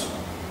 times.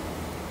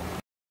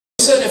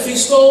 He said if he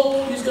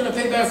stole, he's going to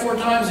pay back 4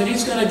 times, and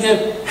he's going to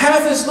give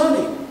half his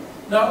money.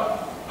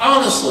 Now,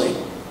 honestly,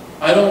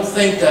 I don't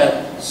think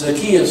that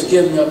Zacchaeus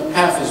giving up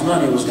half his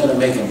money was going to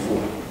make him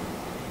poor.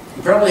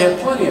 He probably had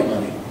plenty of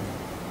money.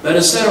 But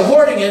instead of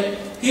hoarding it,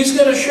 he's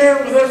going to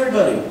share it with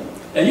everybody.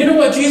 And you know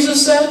what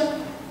Jesus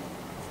said?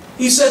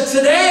 He said,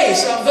 today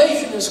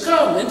salvation has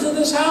come into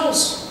this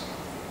house.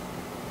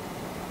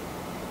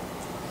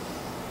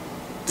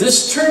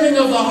 This turning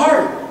of the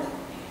heart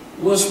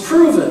was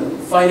proven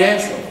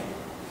financially.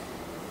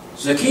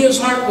 Zacchaeus'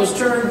 heart was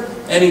turned,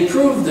 and he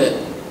proved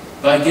it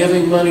by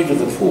giving money to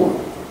the poor.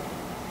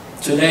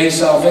 Today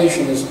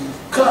salvation has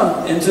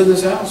come into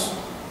this house.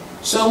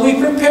 So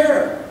we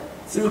prepare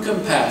through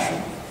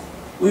compassion.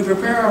 We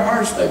prepare our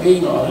hearts by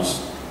being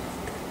honest.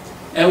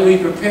 And we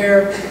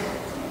prepare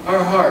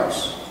our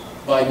hearts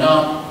by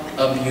not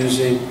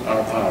abusing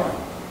our power.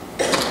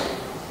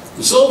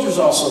 The soldiers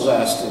also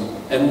asked him,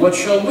 and what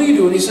shall we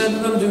do? And he said to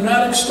them, do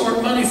not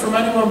extort money from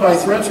anyone by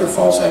threats or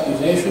false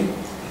accusation.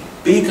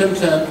 Be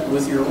content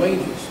with your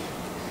wages.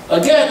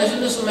 Again, isn't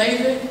this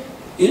amazing?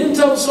 He didn't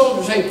tell the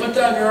soldiers, hey, put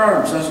down your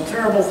arms. That's a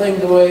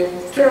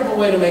terrible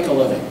way to make a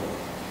living.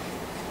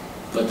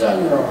 Put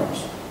down your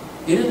arms.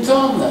 He didn't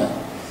tell them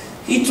that.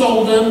 He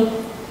told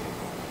them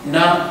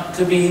not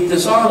to be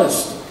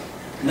dishonest,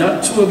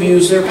 not to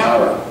abuse their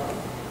power.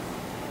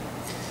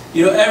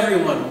 You know,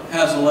 everyone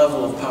has a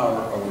level of power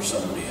over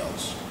somebody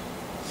else.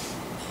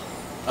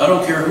 I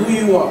don't care who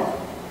you are.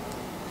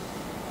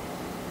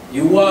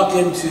 You walk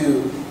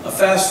into a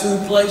fast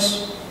food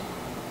place,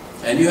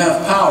 and you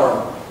have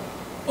power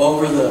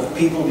over the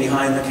people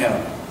behind the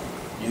counter.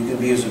 You can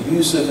be as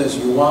abusive as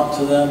you want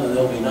to them, and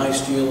they'll be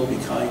nice to you, they'll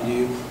be kind to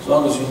you, as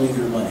long as you leave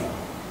your money.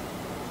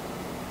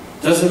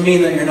 Doesn't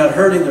mean that you're not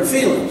hurting their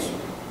feelings.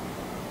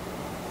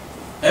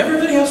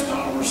 Everybody has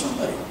power over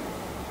somebody.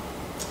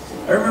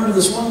 I remember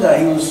this one guy,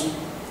 he was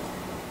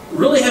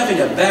really having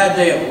a bad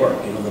day at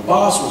work. You know, the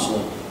boss was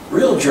a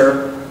real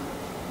jerk,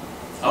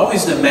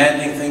 always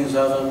demanding things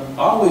of him,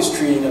 always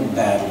treating him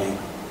badly.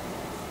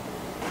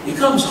 He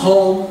comes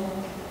home,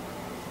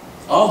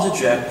 all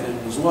dejected.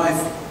 His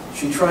wife,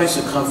 she tries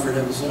to comfort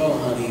him and said, oh,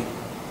 honey,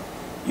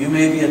 you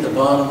may be at the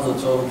bottom of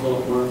the totem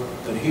pole at work,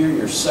 but here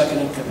you're second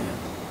in command.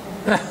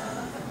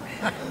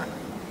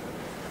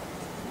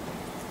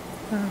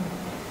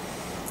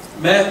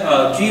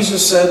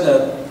 Jesus said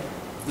that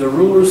the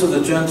rulers of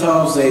the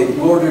Gentiles, they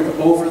lorded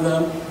over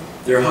them.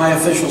 Their high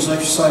officials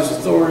exercise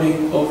authority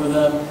over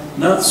them.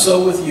 Not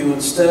so with you.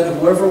 Instead,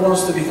 whoever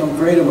wants to become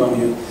great among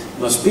you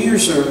must be your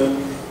servant,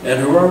 and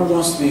whoever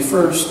wants to be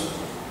first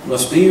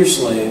must be your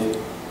slave.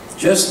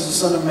 Just as the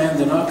Son of Man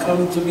did not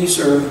come to be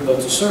served, but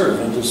to serve,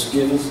 and to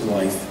give his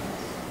life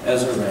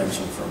as a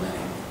ransom for many.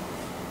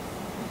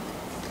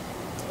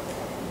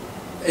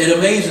 It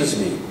amazes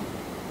me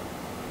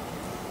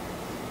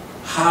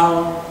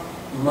how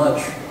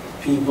much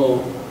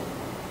people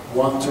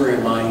want to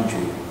remind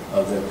you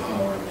of their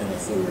power and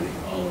authority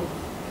all over the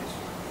place.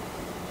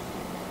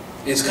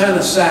 It's kind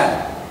of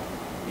sad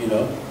You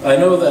know, I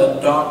know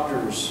that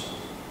doctors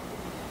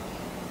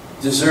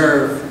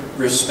deserve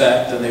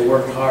respect and they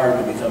work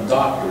hard to become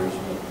doctors,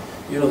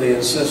 but you know, they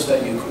insist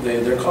that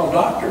they're called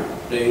doctor.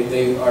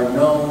 They are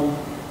known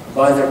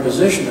by their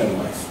position in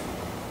life.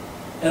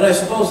 And I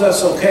suppose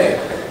that's okay.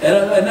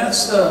 And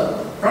that's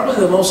probably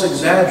the most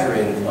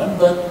exaggerated one,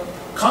 but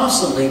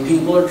constantly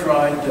people are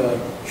trying to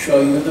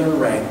show you their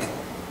rank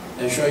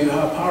and show you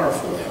how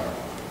powerful they are.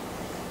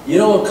 You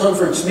know what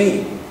comforts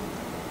me?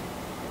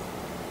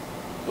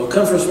 What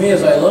comforts me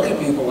is I look at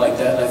people like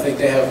that and I think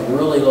they have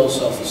really low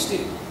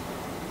self-esteem.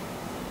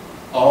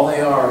 All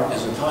they are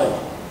is a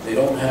title. They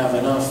don't have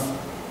enough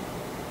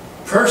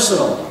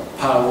personal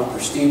power,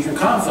 prestige, or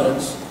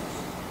confidence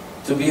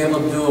to be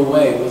able to do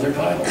away with their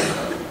title.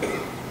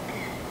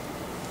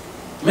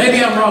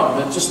 Maybe I'm wrong,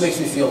 but it just makes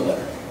me feel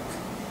better.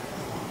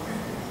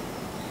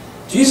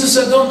 Jesus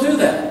said, don't do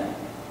that.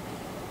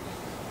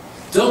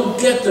 Don't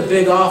get the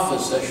big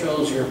office that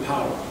shows your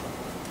power.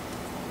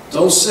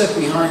 Don't sit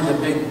behind the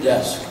big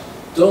desk.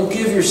 Don't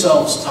give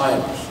yourselves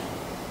titles.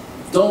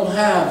 Don't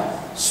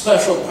have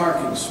special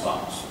parking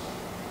spots.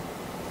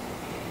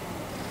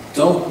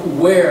 Don't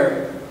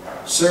wear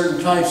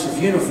certain types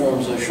of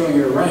uniforms that show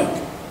your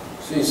rank.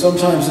 See,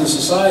 sometimes in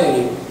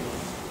society,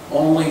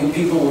 only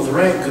people with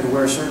rank could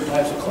wear certain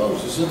types of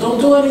clothes. He said, don't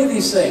do any of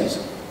these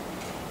things.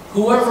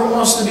 Whoever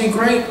wants to be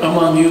great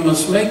among you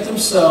must make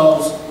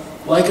themselves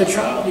like a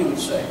child, he would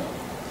say.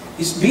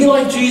 He's, be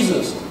like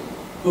Jesus,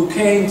 who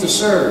came to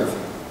serve,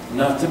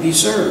 not to be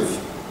served.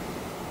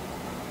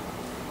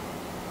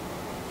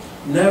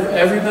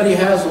 Everybody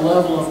has a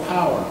level of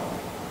power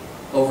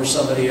over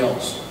somebody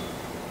else.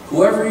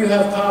 Whoever you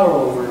have power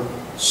over,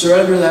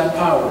 surrender that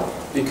power.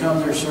 Become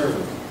their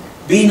servant.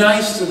 Be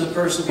nice to the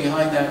person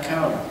behind that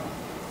counter.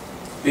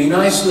 Be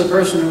nice to the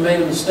person who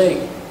made a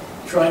mistake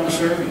trying to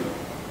serve you.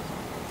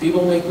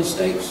 People make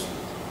mistakes.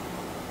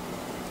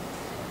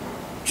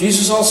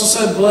 Jesus also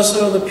said,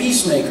 blessed are the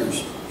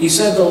peacemakers. He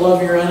said to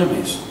love your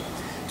enemies.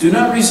 Do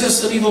not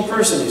resist an evil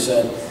person, he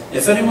said.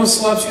 If anyone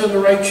slaps you on the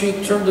right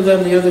cheek, turn to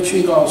them the other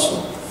cheek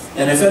also.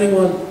 And if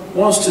anyone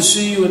wants to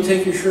sue you and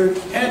take your shirt,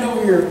 hand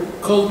over your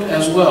coat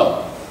as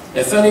well.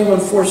 If anyone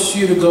forces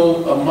you to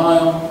go a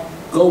mile,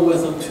 go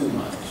with them 2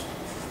 miles.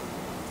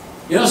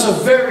 You know, it's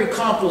a very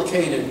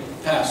complicated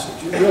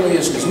passage. It really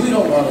is, because we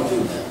don't want to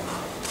do that.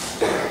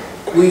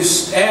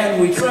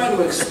 We try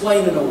to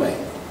explain it away.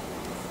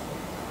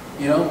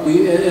 You know,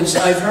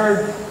 I've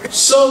heard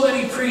so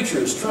many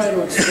preachers try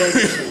to explain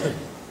this away.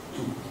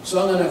 So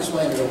I'm going to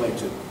explain it away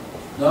too.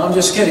 No, I'm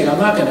just kidding. I'm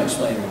not going to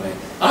explain it away.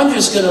 I'm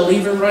just going to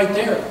leave it right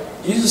there.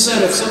 Jesus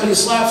said, if somebody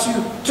slaps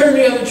you, turn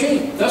the other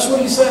cheek. That's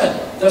what he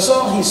said. That's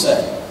all he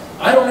said.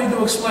 I don't need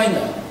to explain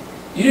that.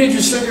 You need to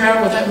just figure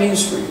out what that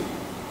means for you.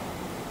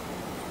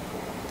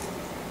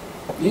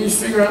 You need to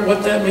figure out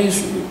what that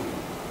means for you.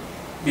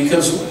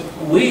 Because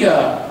we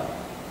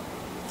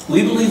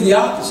believe the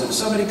opposite. If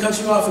somebody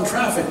cuts you off in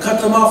traffic,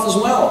 cut them off as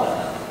well.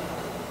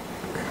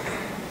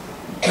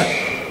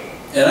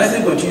 And I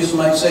think what Jesus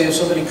might say, if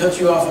somebody cuts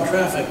you off in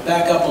traffic,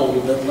 back up a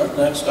little bit and let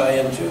the next guy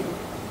in too.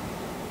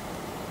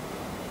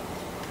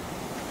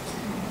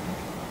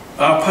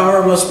 Our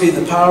power must be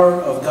the power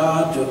of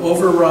God to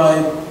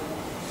override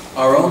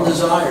our own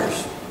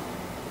desires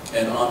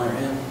and honor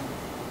Him.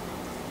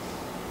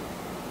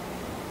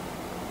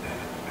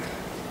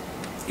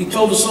 He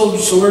told the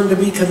soldiers to learn to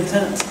be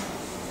content.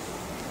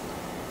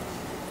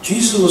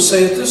 Jesus will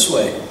say it this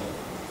way,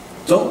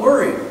 don't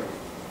worry,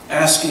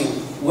 asking,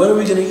 what are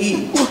we going to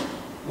eat?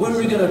 What are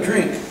we going to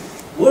drink?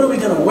 What are we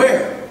going to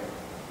wear?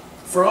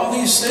 For all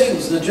these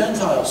things the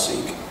Gentiles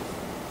seek.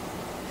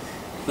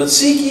 But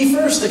seek ye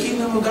first the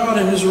kingdom of God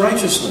and His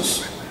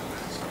righteousness,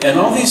 and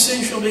all these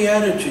things shall be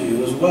added to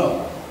you as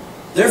well.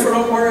 Therefore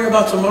don't worry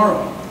about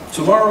tomorrow.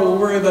 Tomorrow will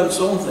worry about its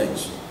own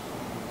things.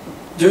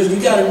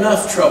 You got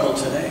enough trouble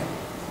today.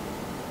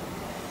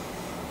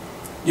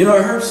 You know,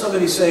 I heard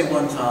somebody say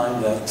one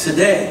time that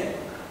today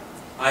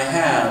I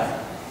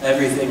have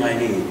everything I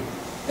need.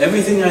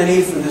 Everything I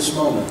need for this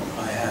moment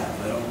I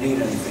have. I don't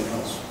need anything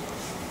else.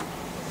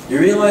 You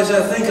realize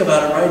that? Think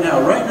about it right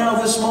now. Right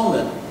now, this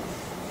moment,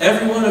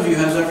 every one of you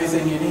has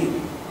everything you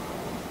need.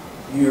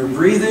 You're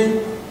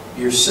breathing,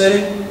 you're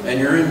sitting, and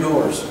you're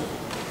indoors.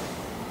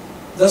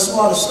 That's a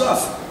lot of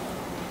stuff.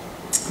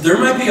 There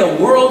might be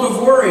a world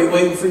of worry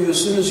waiting for you as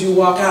soon as you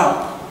walk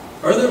out.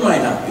 Or there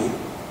might not be.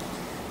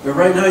 But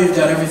right now you've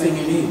got everything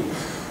you need.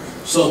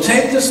 So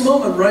take this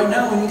moment right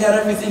now when you got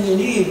everything you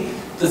need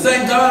to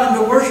thank God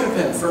and to worship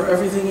Him for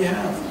everything you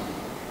have.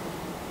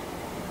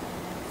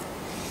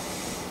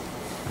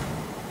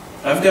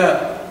 I've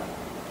got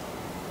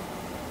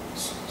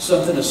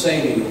something to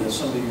say to you that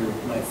some of you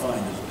might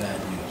find is bad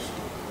news.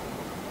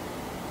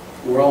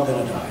 We're all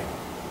going to die.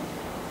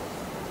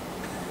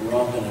 We're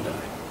all going to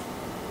die.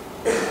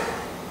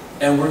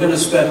 And we're going to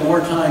spend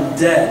more time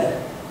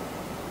dead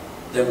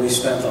than we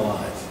spent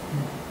alive.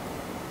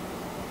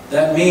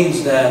 That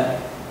means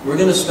that we're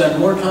going to spend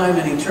more time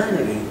in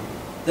eternity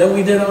than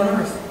we did on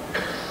earth.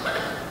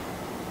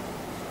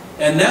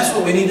 And that's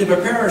what we need to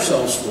prepare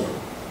ourselves for.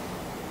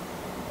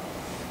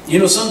 You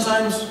know,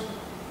 sometimes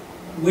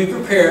we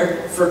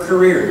prepare for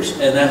careers,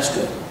 and that's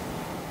good.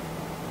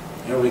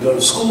 You know, we go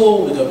to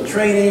school, we go to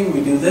training,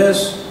 we do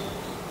this.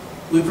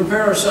 We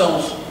prepare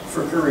ourselves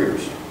for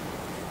careers.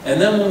 And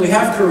then when we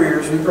have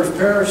careers, we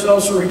prepare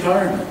ourselves for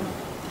retirement.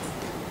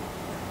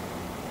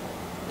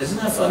 Isn't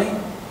that funny?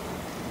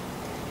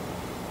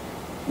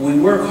 We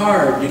work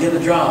hard to get a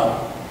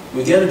job.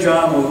 We get a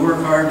job and we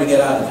work hard to get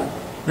out of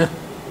it.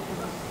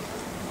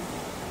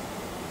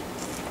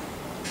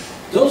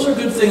 Those are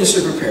good things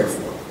to prepare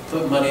for.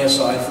 Put money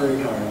aside for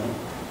retirement.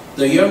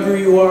 The younger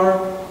you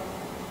are,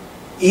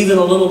 even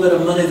a little bit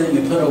of money that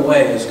you put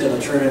away is going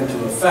to turn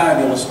into a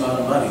fabulous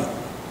amount of money.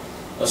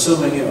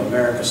 Assuming, you know,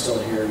 America's still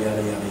here,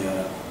 yada, yada,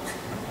 yada.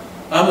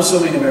 I'm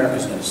assuming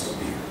America's going to still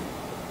be here.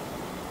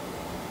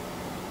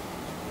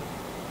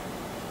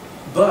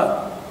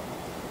 But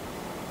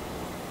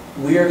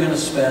we are going to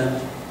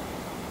spend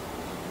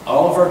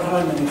all of our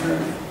time in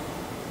eternity.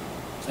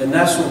 And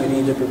that's what we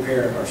need to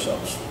prepare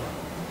ourselves for.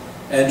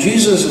 And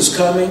Jesus is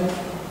coming.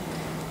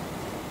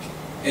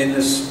 In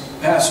this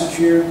passage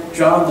here,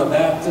 John the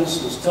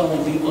Baptist is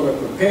telling people to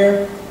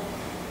prepare.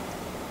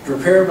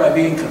 Prepare by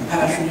being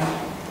compassionate.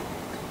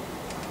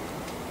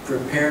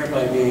 Prepare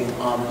by being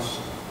honest.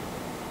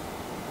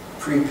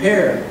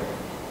 Prepare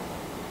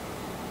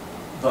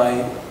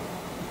by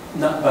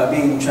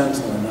being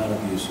gentle and not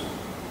abusive.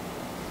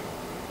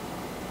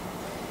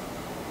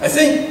 I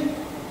think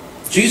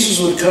Jesus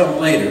would come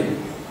later,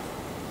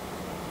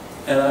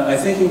 and I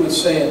think he would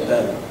say it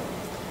better.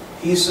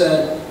 He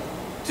said,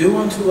 "Do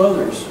unto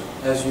others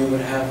as you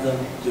would have them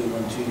do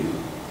unto you."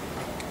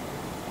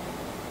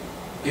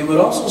 He would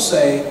also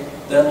say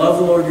that love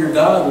the Lord your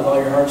God with all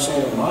your heart,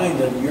 soul, and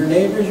mind, and your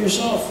neighbors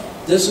yourself.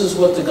 This is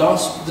what the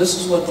gospel, this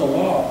is what the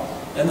law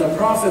and the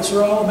prophets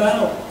are all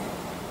about.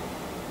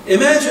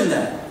 Imagine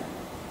that.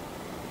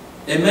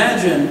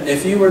 Imagine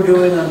if you were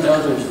doing unto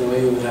others the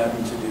way you would have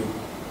them to do.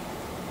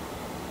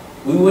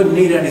 We wouldn't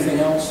need anything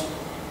else.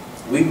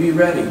 We'd be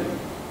ready.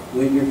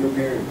 We'd be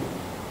prepared.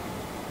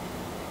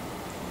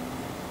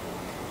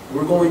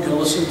 We're going to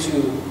listen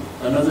to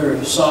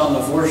another song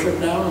of worship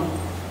now.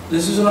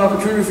 This is an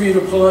opportunity for you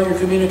to pull out your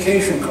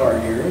communication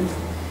card here and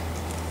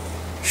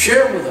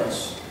share with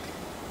us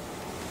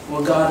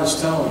what God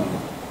is telling you.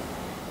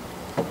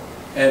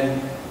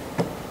 And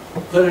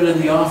put it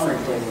in the offering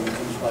plate when it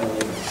comes by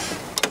later.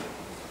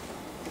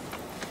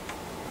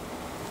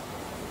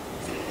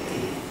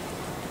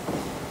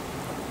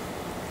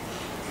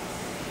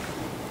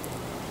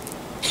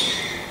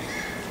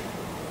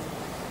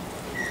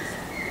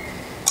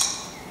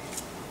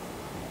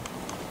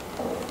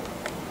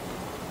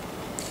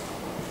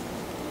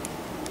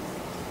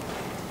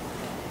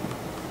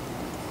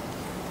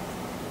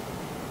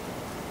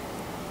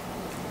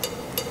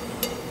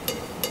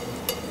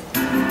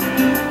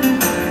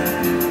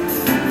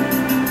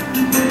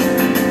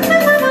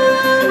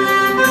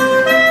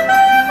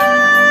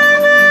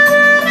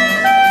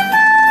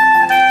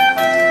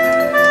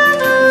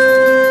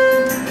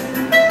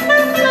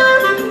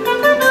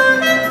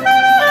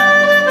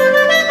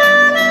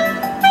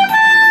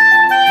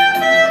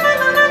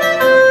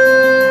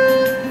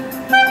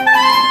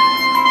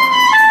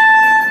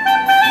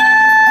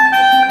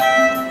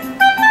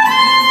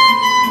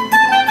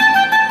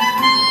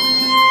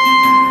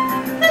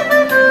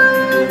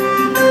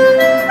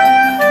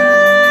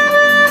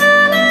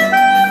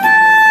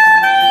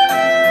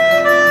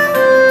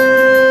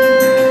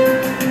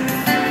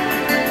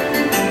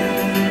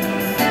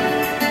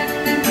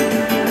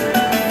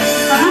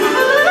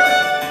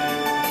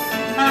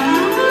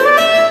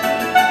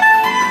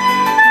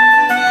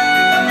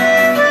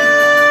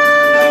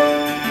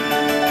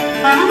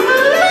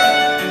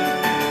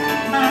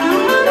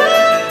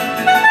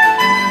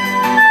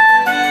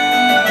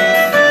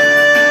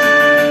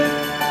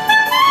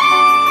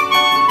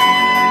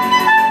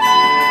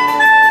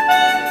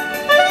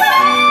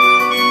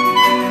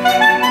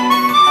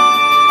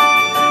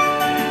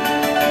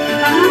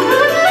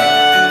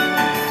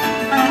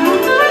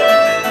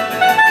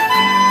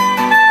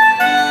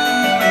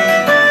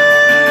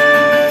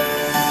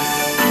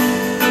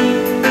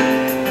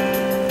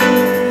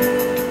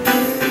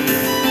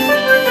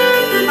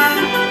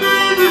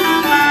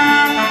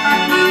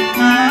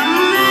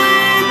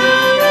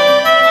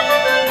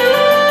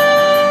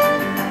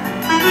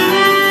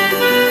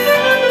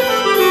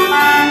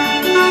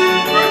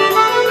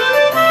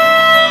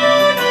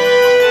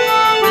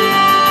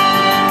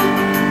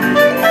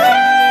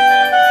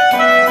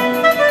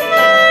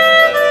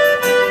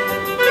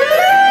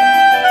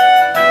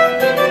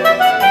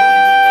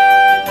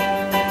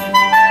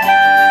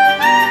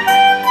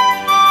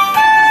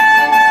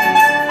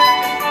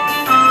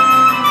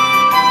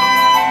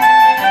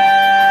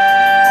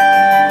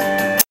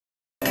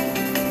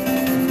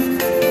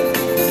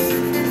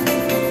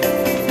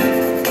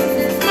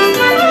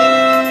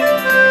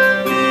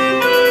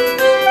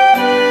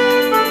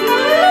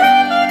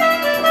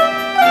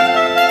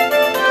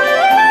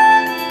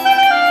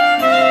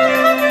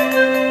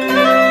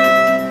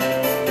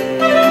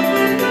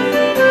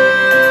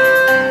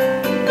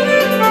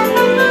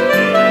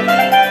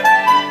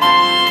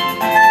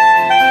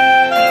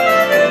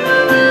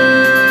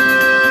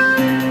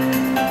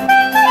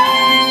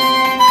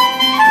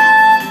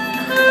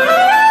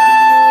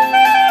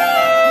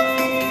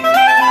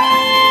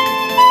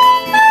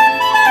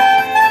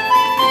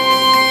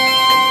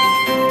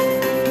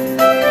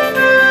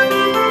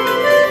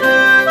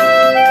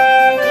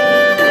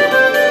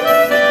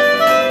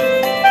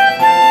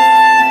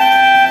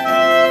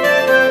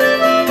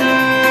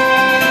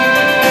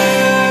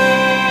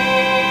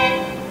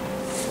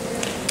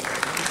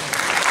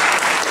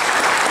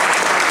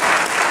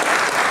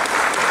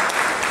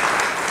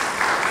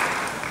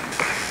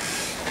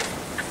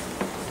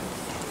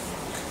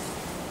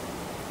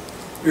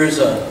 There's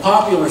a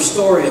popular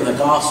story in the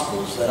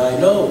Gospels that I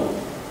know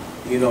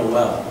you know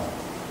well.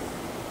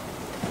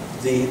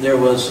 There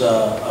was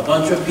a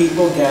bunch of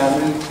people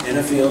gathered in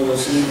a field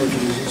listening to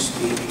Jesus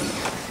speak.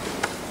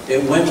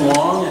 It went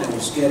long and it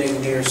was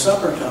getting near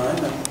supper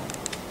time. And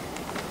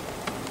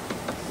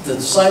the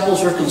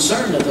disciples were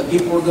concerned that the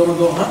people were going to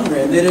go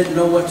hungry and they didn't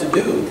know what to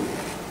do.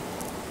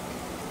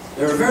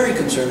 They were very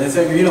concerned. They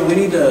figured, you know, we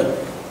need to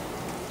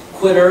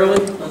quit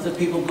early, let the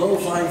people go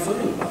find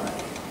food.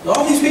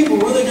 All these people,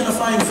 where are they going to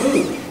find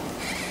food?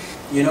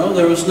 You know,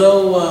 there was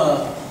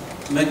no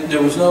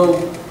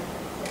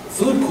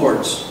food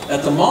courts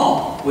at the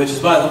mall, which is,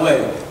 by the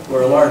way,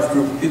 where a large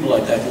group of people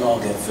like that can all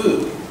get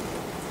food.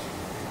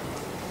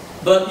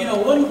 But, you know,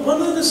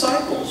 one of the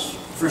disciples,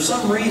 for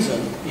some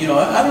reason, you know,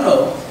 I don't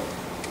know,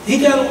 he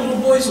got a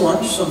little boy's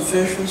lunch, some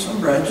fish and some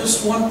bread,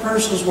 just one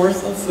person's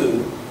worth of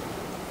food.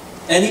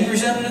 And he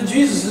presented it to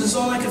Jesus. This is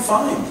all I could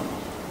find.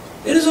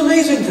 It is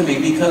amazing to me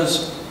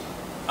because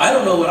I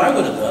don't know what I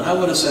would have done. I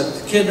would have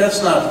said, kid,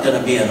 that's not going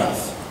to be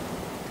enough.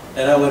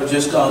 And I would have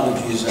just gone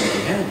to Jesus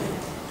empty-handed.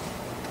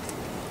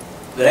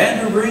 But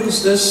Andrew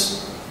brings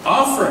this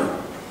offering,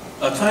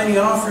 a tiny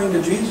offering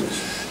to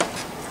Jesus.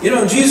 You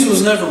know, Jesus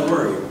was never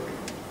worried.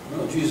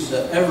 No, Jesus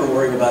ever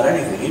worried about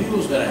anything. He knew what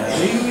was going to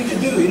happen. He knew what he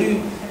could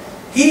do.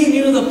 He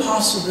knew the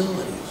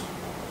possibilities.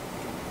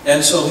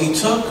 And so he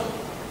took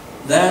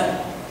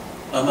that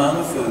amount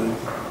of food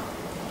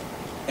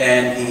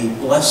and he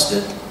blessed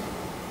it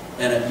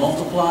and it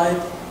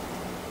multiplied.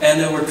 And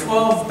there were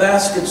 12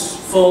 baskets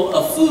full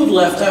of food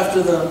left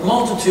after the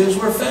multitudes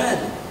were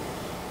fed.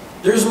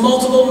 There's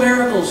multiple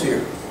miracles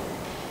here.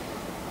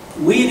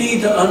 We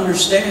need to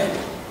understand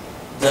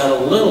that a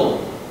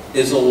little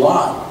is a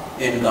lot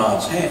in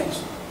God's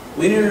hands.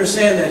 We need to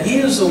understand that He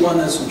is the one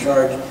that's in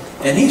charge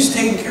and He's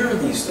taking care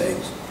of these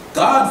things.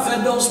 God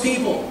fed those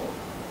people,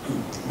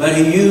 but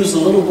He used the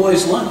little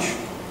boy's lunch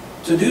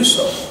to do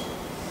so.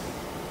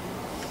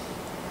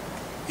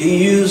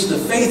 He used the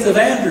faith of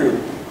Andrew,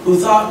 who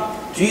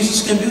thought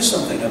Jesus can do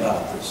something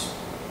about this.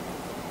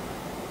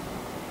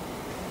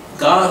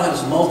 God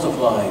has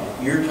multiplied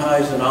your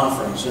tithes and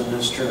offerings in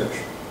this church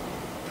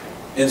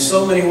in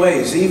so many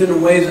ways, even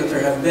in ways that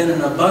there have been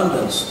an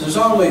abundance. There's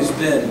always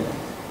been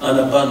an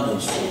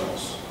abundance for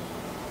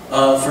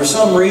us. For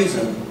some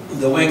reason,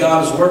 the way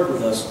God has worked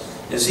with us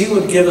is He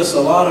would give us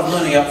a lot of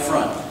money up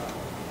front.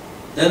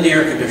 Then the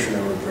air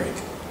conditioner would break.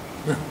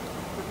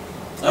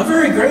 I'm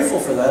very grateful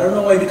for that. I don't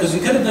know why, because He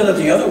could have done it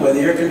the other way.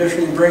 The air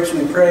conditioning breaks,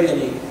 we pray,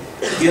 and He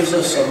gives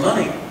us some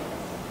money.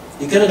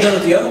 He could have done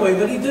it the other way,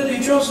 but He did.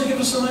 He chose to give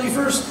us the money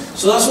first.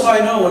 So that's why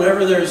I know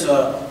whenever there's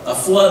a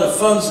flood of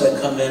funds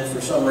that come in for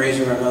some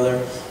reason or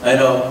another, I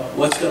know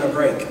what's going to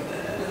break.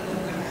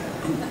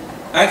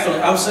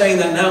 Actually, I'm saying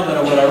that now,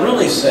 but what I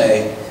really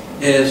say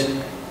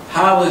is,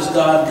 how is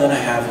God going to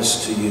have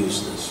us to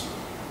use this?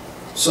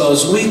 So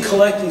as we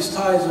collect these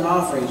tithes and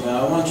offerings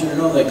now, I want you to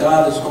know that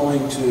God is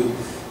going to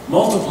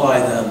multiply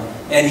them,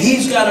 and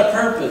He's got a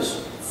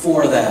purpose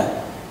for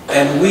that.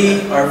 And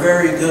we are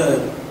very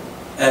good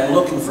at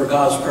looking for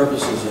God's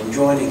purposes and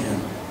joining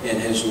Him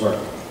in His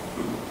work.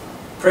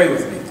 Pray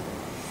with me.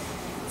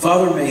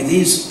 Father, may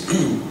these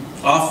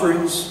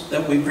offerings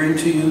that we bring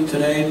to You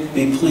today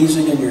be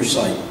pleasing in Your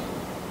sight.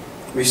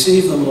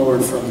 Receive them,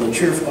 Lord, from the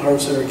cheerful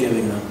hearts that are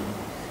giving them.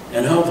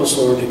 And help us,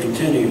 Lord, to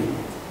continue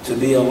to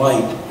be a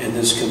light in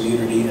this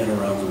community and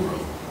around the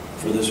world.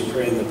 For this we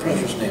pray in the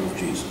precious name of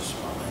Jesus.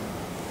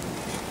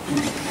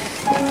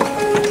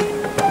 Amen.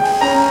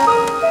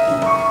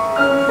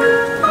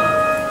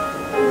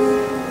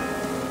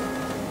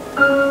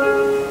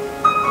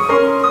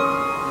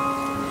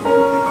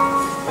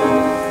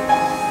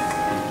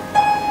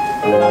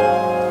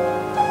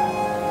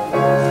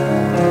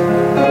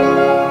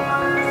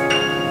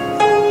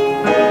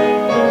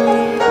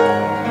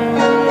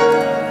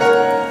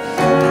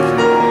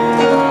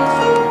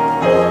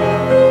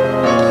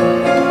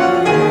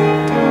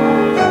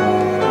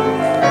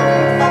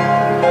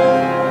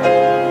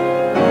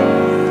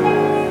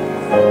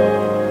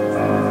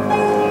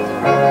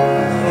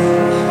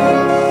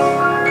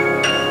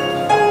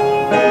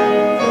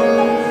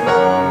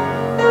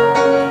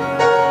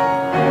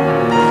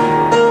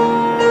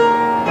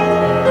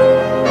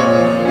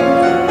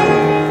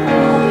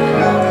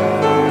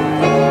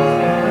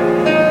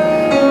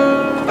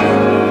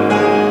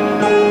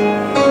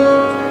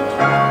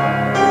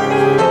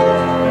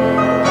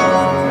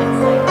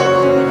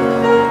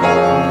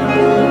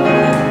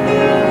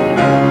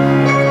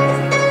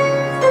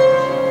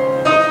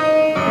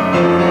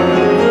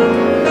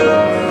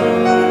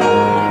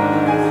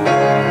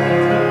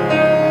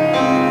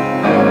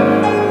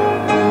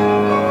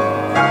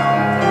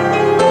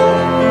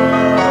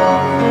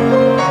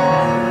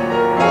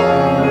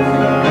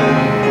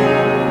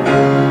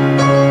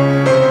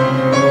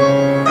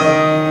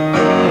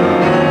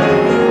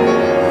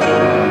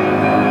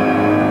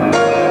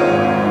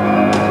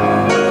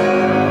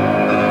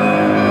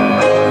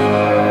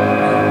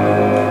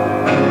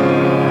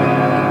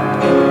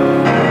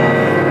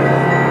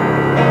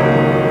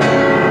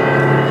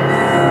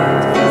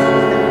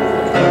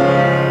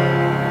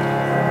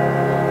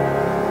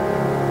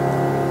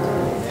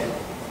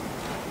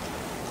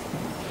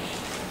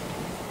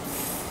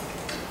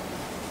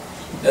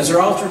 As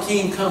our altar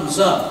team comes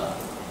up,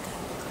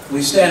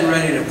 we stand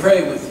ready to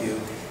pray with you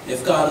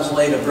if God has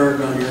laid a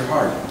burden on your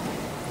heart.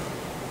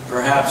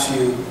 Perhaps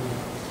you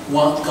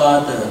want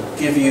God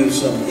to give you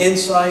some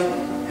insight.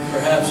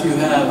 Perhaps you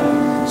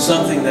have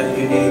something that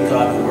you need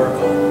God to work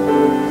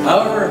on.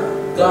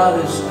 However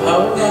God is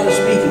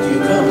speaking to you,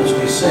 come as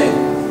we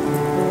sing.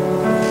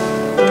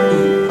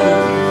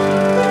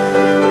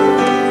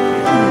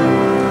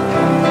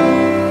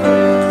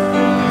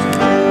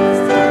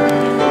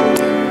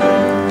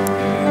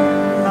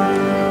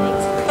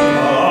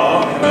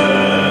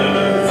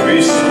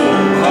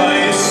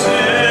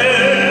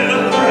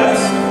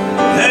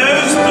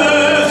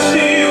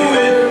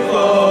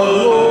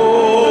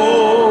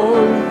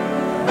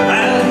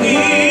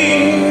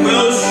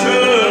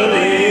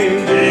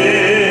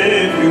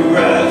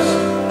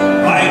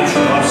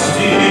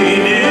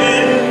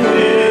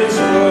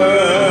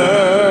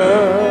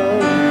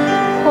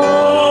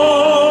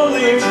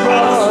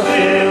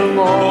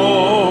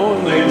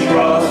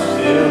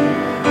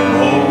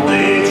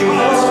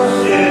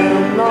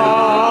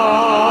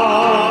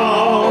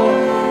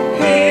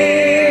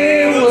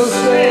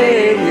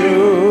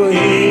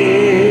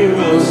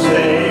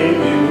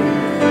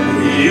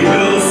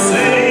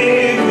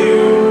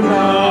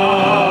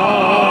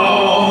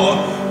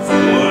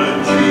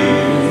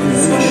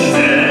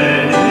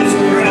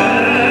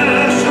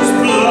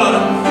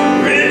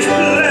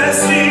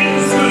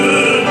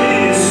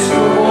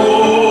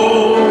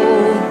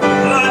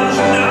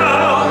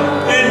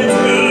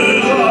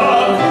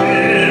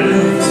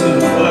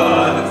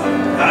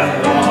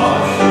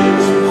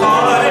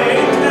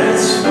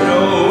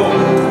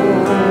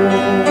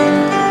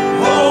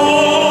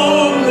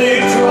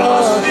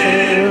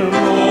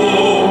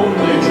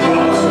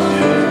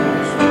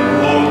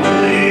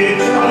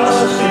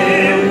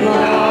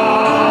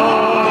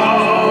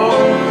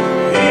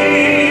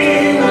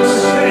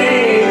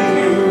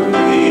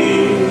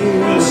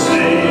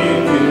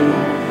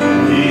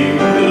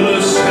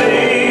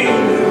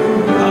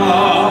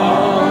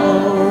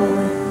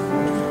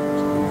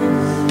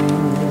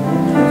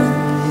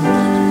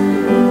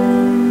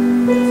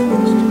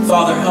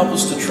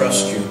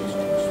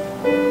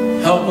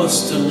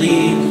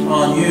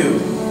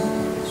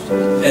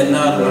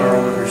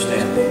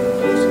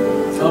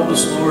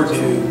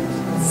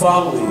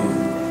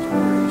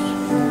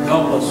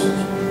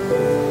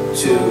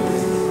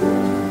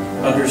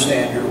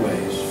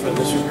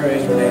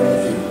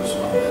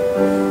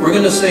 We're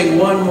going to sing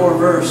one more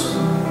verse.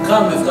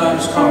 Come if God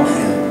is calling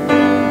you.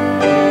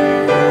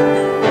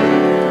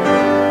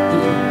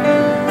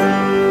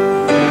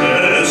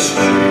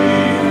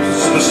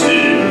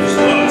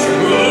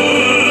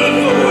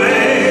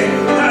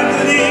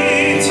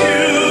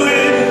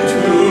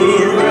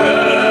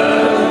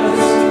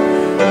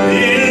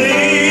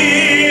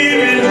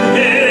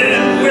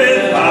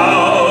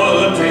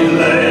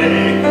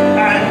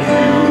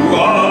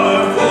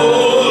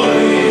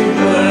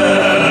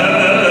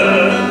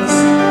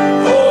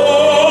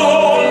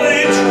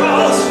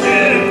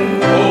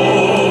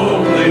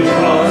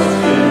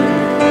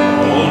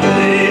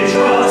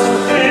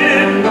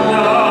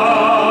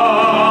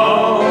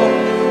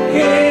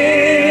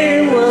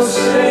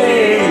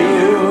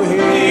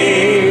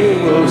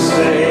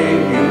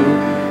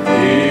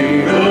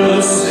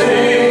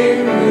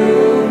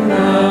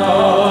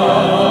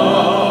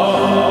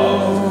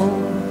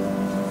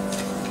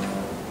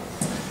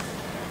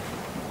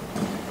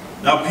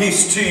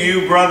 Peace to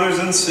you, brothers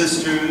and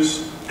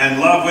sisters,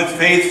 and love with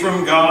faith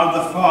from God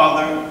the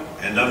Father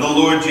and of the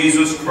Lord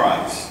Jesus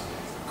Christ.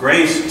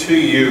 Grace to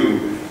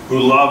you who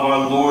love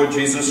our Lord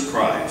Jesus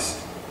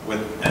Christ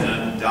with an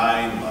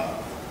undying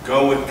love.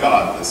 Go with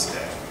God this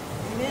day.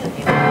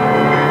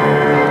 Amen.